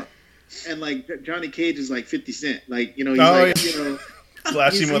are. Yeah, and like Johnny Cage is like 50 Cent. Like he's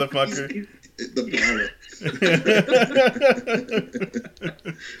flashy motherfucker. The baller.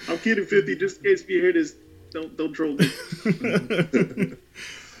 I'm kidding, 50. Just in case if you hear this, don't troll me.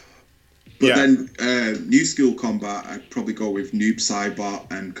 But then new school combat, I'd probably go with Noob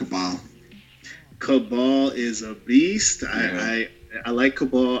Saibot and Cabal. Cabal is a beast. Yeah. I like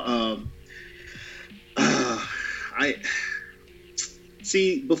Cabal. I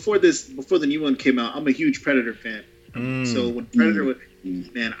see before the new one came out, I'm a huge Predator fan. So when Predator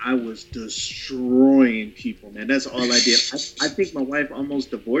man, I was destroying people, man. That's all I did. I think my wife almost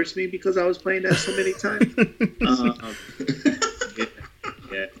divorced me because I was playing that so many times.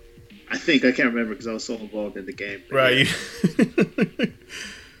 Yeah. I can't remember because I was so involved in the game. Right. Yeah.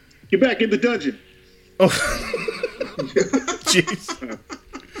 You're back in the dungeon. Oh, jeez.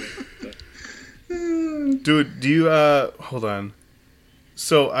 Dude, do you hold on?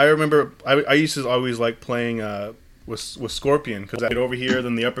 So I remember I used to always like playing with Scorpion because I get over here,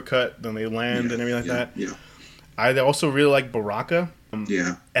 then the uppercut, then they land and everything like that. Yeah. I also really like Baraka.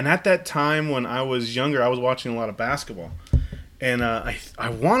 Yeah. And at that time when I was younger, I was watching a lot of basketball, and I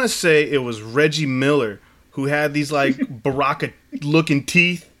want to say it was Reggie Miller who had these like Baraka looking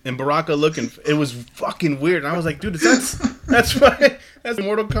teeth and Baraka looking. It was fucking weird, and I was like, dude, that's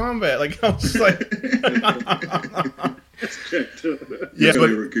Mortal Kombat. Like I was like. Yeah,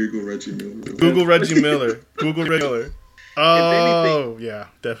 Google Reggie Miller. Google Reggie Miller. Google Reggie Miller. Oh, yeah,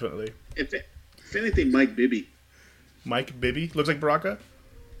 definitely. If anything, Mike Bibby. Mike Bibby looks like Baraka.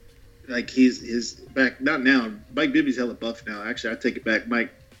 Like his back. Not now. Mike Bibby's hella buff now. Actually, I take it back.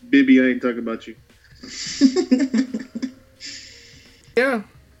 Mike Bibby, I ain't talking about you. Yeah,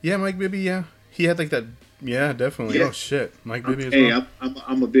 Mike Bibby. Yeah, he had like that. Yeah, definitely. Yeah. Oh shit, Mike Bibby. Hey, well.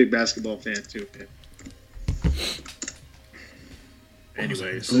 I'm a big basketball fan too, man.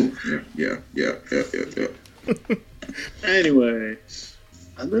 Anyways. Yeah. Anyways,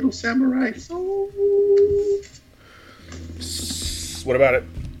 a little samurai soul. What about it?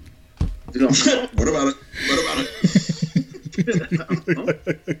 What about it?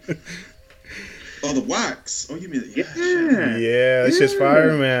 Oh, the wax. Oh, you mean it? Yeah, it's just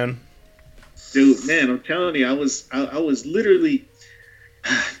fire, man. Dude, man, I'm telling you, I was literally.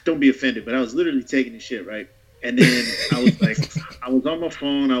 Don't be offended, but I was literally taking the shit, right? And then I was like, I was on my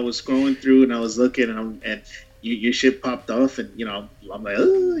phone, I was scrolling through, and I was looking, and your shit popped off, and I'm like,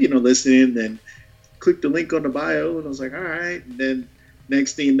 listening. Then clicked the link on the bio, and I was like, all right. And then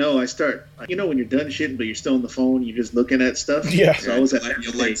next thing you know, I start, when you're done shitting, but you're still on the phone, you're just looking at stuff. Yeah. So I was at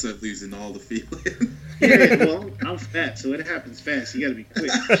your legs are losing all the feeling. Yeah, well, I'm fat, so it happens fast. You got to be quick.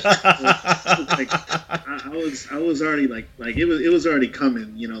 I was already like it was already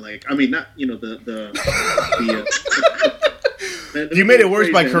coming. You made it worse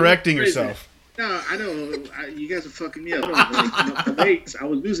by correcting yourself. No, I know. You guys are fucking me up. My legs. I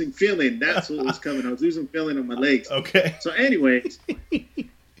was losing feeling. That's what was coming. I was losing feeling on my legs. Okay. So, anyways,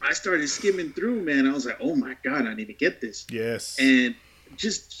 I started skimming through. Man, I was like, oh my god, I need to get this. Yes. And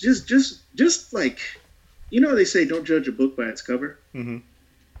just like. They say don't judge a book by its cover. Mm-hmm.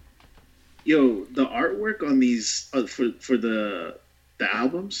 Yo, the artwork on these for the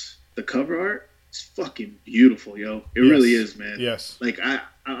albums, the cover art, it's fucking beautiful, yo. It really is, man. Yes. Like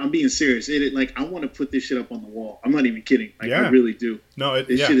I'm being serious. I want to put this shit up on the wall. I'm not even kidding. Like yeah. I really do. No,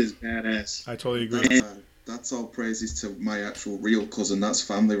 this shit is badass. I totally agree. That's all praises to my actual real cousin. That's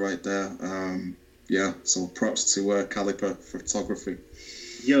family right there. Yeah. So props to Caliper Photography.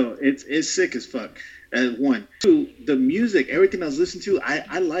 Yo, it's sick as fuck. One, two, the music, everything I was listening to,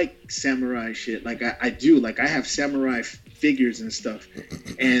 I like samurai shit. Like I do. Like I have samurai figures and stuff.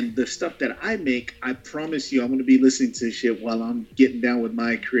 And the stuff that I make, I promise you, I'm gonna be listening to shit while I'm getting down with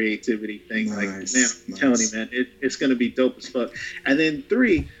my creativity thing. Nice, like man, I'm telling you, man, it's gonna be dope as fuck. And then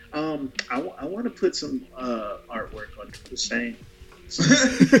three, I want to put some artwork on the same. Yeah,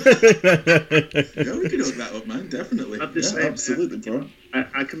 we can hook that up, man. Definitely. Absolutely, bro.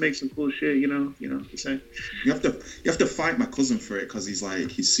 I can make some cool shit, the same. You have to fight my cousin for it because he's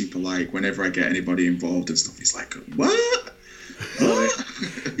super like whenever I get anybody involved and stuff, he's like, what?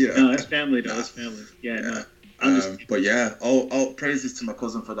 Yeah. No, that's family though. That's family. Yeah. No. But yeah, all praises to my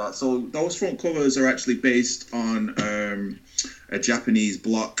cousin for that. So those front covers are actually based on a Japanese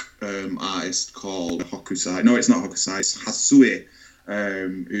block artist called Hokusai. No, it's not Hokusai. It's Hasue.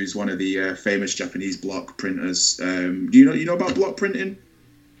 who's one of the famous Japanese block printers. Do you know about block printing?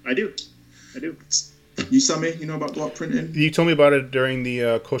 I do. You, Sammy, you know about block printing? You told me about it during the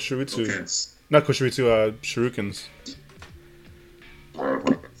Koshiritsu. Okay. Not Koshiritsu, Shurikens.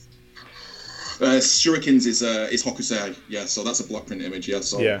 Shurikens is Hokusai, yeah. So that's a block print image, yeah.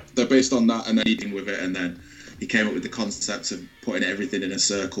 So they're based on that, and then eating with it, and then he came up with the concept of putting everything in a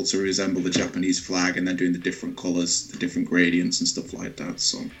circle to resemble the Japanese flag, and then doing the different colors, the different gradients, and stuff like that.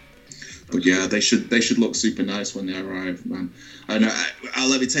 So, but yeah, they should look super nice when they arrive, man. And I'll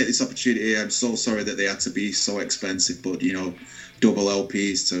let me take this opportunity. I'm so sorry that they had to be so expensive, but double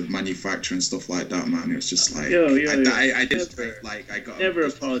LPs to manufacture and stuff like that, man. It was just like I just like I got never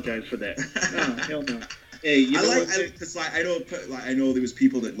apologize for that. No, hell no. Hey, I know there was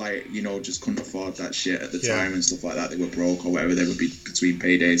people that just couldn't afford that shit at the time and stuff like that. They were broke or whatever. They would be between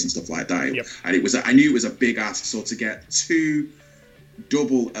paydays and stuff like that. Yep. And I knew it was a big ask. So to get 2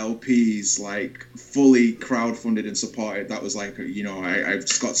 double LPs like fully crowdfunded and supported, that was like I've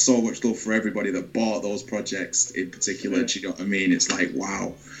just got so much love for everybody that bought those projects in particular. Do you know what I mean? It's like,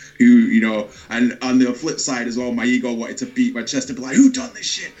 wow, and on the flip side as well, my ego wanted to beat my chest and be like, who done this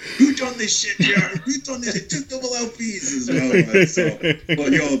shit yeah, who done this shit 2 double LPs as well, man. So,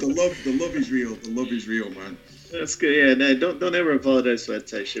 but the love is real, man. That's good. Yeah, no, don't ever apologize for that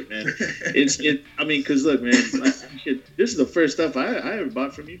type shit, man. I mean, because look, man, this is the first stuff I ever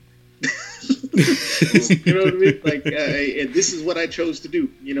bought from you. You know what I mean? Like, and this is what I chose to do.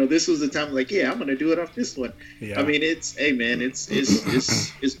 This was the time. Like, yeah, I'm gonna do it off this one. Yeah. I mean, it's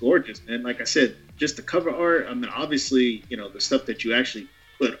gorgeous, man. Like I said, just the cover art. I mean, obviously, the stuff that you actually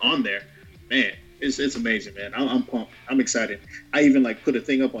put on there, man. It's amazing, man. I'm pumped. I'm excited. I even put a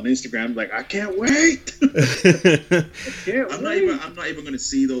thing up on Instagram, like, I can't wait. I'm not even going to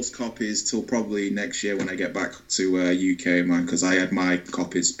see those copies till probably next year when I get back to UK, man, because I had my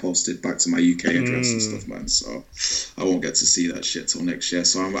copies posted back to my UK address and stuff, man. So I won't get to see that shit till next year.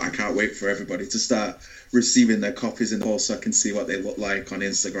 So I can't wait for everybody to start receiving their copies in the post so I can see what they look like on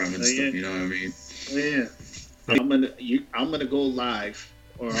Instagram and stuff. You know what I mean? Yeah. I'm gonna go live.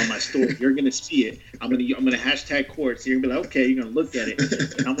 Or on my story, you're gonna see it. I'm gonna hashtag Quartz. You're gonna be like, okay, you're gonna look at it,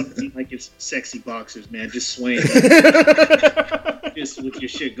 and I'm gonna be like it's sexy boxers, man, just swaying, just with your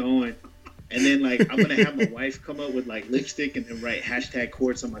shit going. And then I'm gonna have my wife come up with lipstick and then write hashtag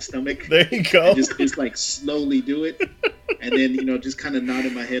Quartz on my stomach. There you go. Just slowly do it, and then just kind of nod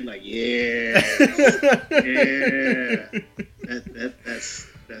in my head like, yeah.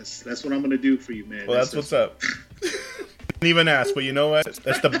 That's what I'm gonna do for you, man. Well, that's what's up. Even ask, but you know what?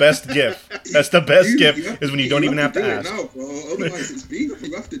 That's the best gift. That's the best gift is when you don't even have to ask. Now, bro. Otherwise, it's beef.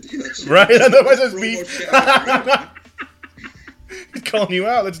 You have to do that shit. Right? Otherwise, it's beef. He's calling you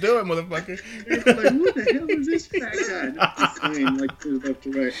out. Let's do it, motherfucker. Like, who the hell is this fat guy? Just saying, to the left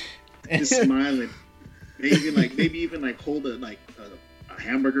to right, just smiling. Maybe even hold a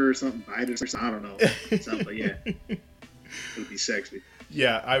hamburger or something, bite it or something. I don't know. Something, but yeah, it would be sexy.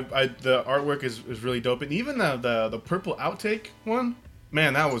 Yeah, I the artwork is really dope, and even the purple outtake one,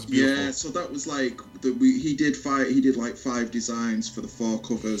 man, that was beautiful. Yeah, so that was he did 5 designs for the 4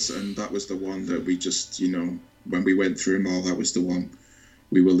 covers, and that was the one that we just when we went through them all, that was the one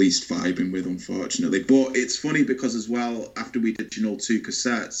we were least vibing with, unfortunately. But it's funny because as well, after we did 2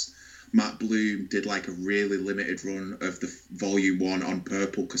 cassettes, Matt Bloom did a really limited run of the volume 1 on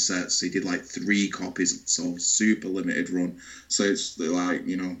purple cassettes. He did 3 copies, so super limited run. So it's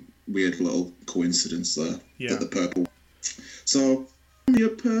weird little coincidence there. Yeah. That the purple. So a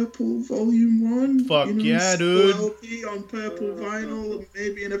purple volume 1. Fuck yeah, dude. LP on purple vinyl,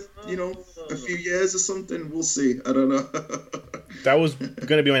 maybe in a few years or something. We'll see. I don't know. That was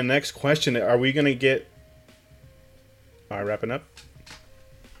gonna be my next question. Are we gonna get? All right, wrapping up.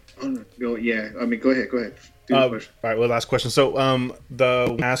 Go ahead. All right, well, last question. So,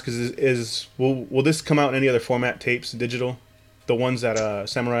 the ask is will this come out in any other format? Tapes, digital, the ones that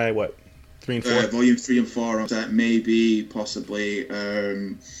Samurai 3 and 4, volume 3 and 4 on that, maybe, possibly.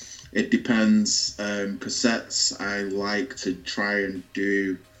 It depends. Cassettes, I like to try and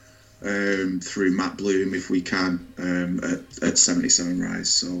do through Matt Bloom if we can at 77 Rise.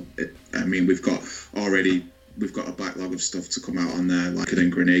 So, we've got a backlog of stuff to come out on there. Then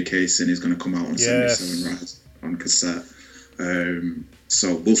Grenade Casing is going to come out on 77 Rise on cassette.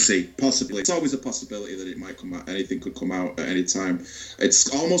 So we'll see. Possibly. It's always a possibility that it might come out. Anything could come out at any time.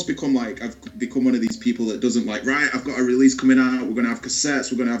 It's almost become I've become one of these people that doesn't right, I've got a release coming out. We're going to have cassettes.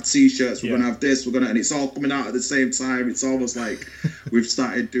 We're going to have T-shirts. We're going to have this. And it's all coming out at the same time. It's almost like we've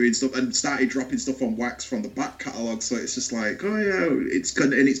started doing stuff and started dropping stuff on wax from the back catalogue. So it's just oh yeah, it's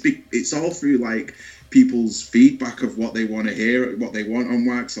good. And it's all through people's feedback of what they want to hear, what they want on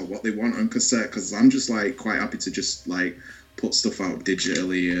wax or what they want on cassette, because I'm just like quite happy to just like put stuff out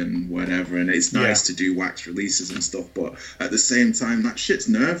digitally and whatever, and it's nice to do wax releases and stuff, but at the same time that shit's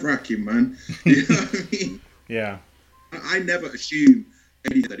nerve-wracking, man. You know what I mean? Yeah. I never assume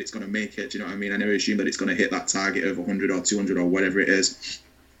that it's going to make it, do you know what I mean? I never assume that it's going to hit that target of 100 or 200 or whatever it is.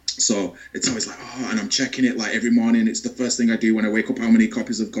 So it's always like, oh, and I'm checking it like every morning. It's the first thing I do when I wake up, how many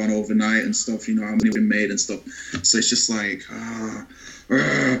copies have gone overnight and stuff, you know, how many have been made and stuff. So it's just like,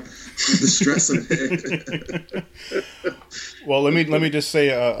 the stress of it. Well, let me just say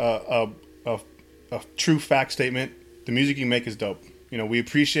a true fact statement. The music you make is dope. You know, we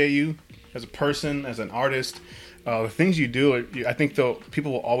appreciate you as a person, as an artist. The things you do, I think though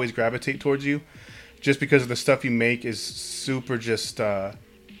people will always gravitate towards you, just because of the stuff you make is super just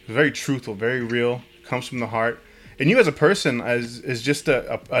very truthful, very real, comes from the heart. And you as a person, is just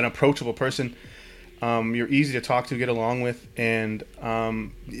an approachable person. You're easy to talk to, get along with, and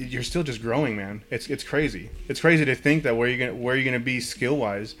you're still just growing, man. It's crazy. It's crazy to think that where you're gonna be skill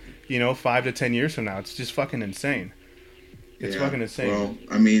wise, you know, 5 to 10 years from now. It's just fucking insane. It's fucking insane. Well,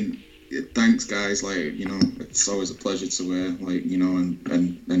 I mean, thanks, guys. Like, you know, it's always a pleasure to like, you know,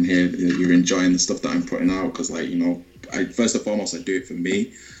 and hear that you're enjoying the stuff that I'm putting out, because, like, you know, first and foremost, I do it for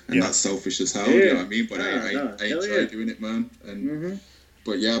me, and that's selfish as hell. You know what I mean? But I enjoy doing it, man. And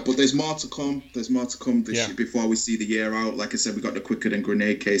but there's more to come. There's more to come this year before we see the year out. Like I said, we got the Quicker Than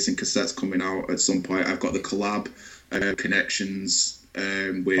Grenade case and cassettes coming out at some point. I've got the collab connections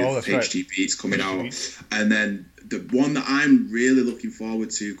with HD Beats coming out, and then the one that I'm really looking forward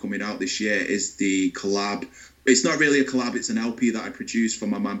to coming out this year is the collab. It's not really a collab, it's an LP that I produced for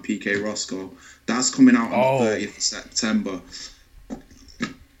my man PK Roscoe. That's coming out on the 30th of September.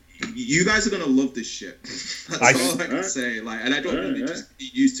 You guys are going to love this shit. That's all I can say. Like, and I don't really just be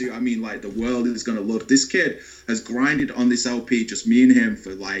used to, I mean, like, the world is going to love. This kid has grinded on this LP, just me and him,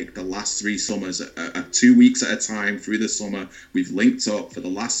 for like the last 3 summers, 2 weeks at a time through the summer. We've linked up for the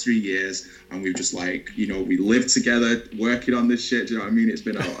last 3 years, and we've just, like, you know, we lived together working on this shit. Do you know what I mean? It's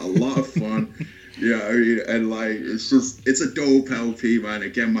been a lot of fun. Yeah, I mean, and like, it's a dope LP, man.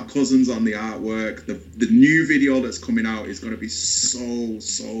 Again, my cousin's on the artwork. The new video that's coming out is going to be so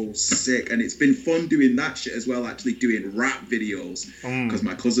sick. And it's been fun doing that shit as well, actually doing rap videos. Because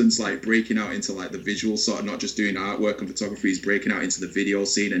my cousin's like breaking out into like the visual sort of, not just doing artwork and photography, he's breaking out into the video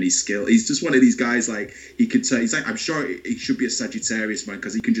scene, and he's just one of these guys, like, he could tell, he's like, I'm sure he should be a Sagittarius, man,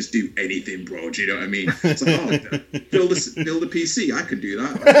 because he can just do anything, bro. Do you know what I mean? It's like, oh, build a PC, I can do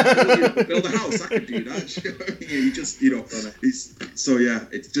that. Build a house, I can do that. You know what I mean? He just, you know, so yeah,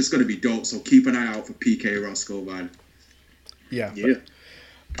 it's just going to be dope. So keep an eye out for PK Roscoe, man. Yeah.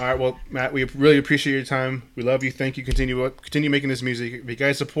 All right, well, Matt, we really appreciate your time. We love you. Thank you. Continue making this music. If you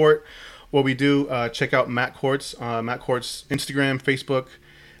guys support what we do, check out Matt Quartz. Matt Quartz Instagram, Facebook.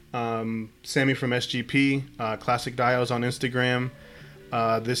 Sammy from SGP. Classic Dials on Instagram.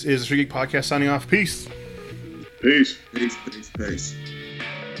 This is the Street Geek Podcast signing off. Peace. Peace.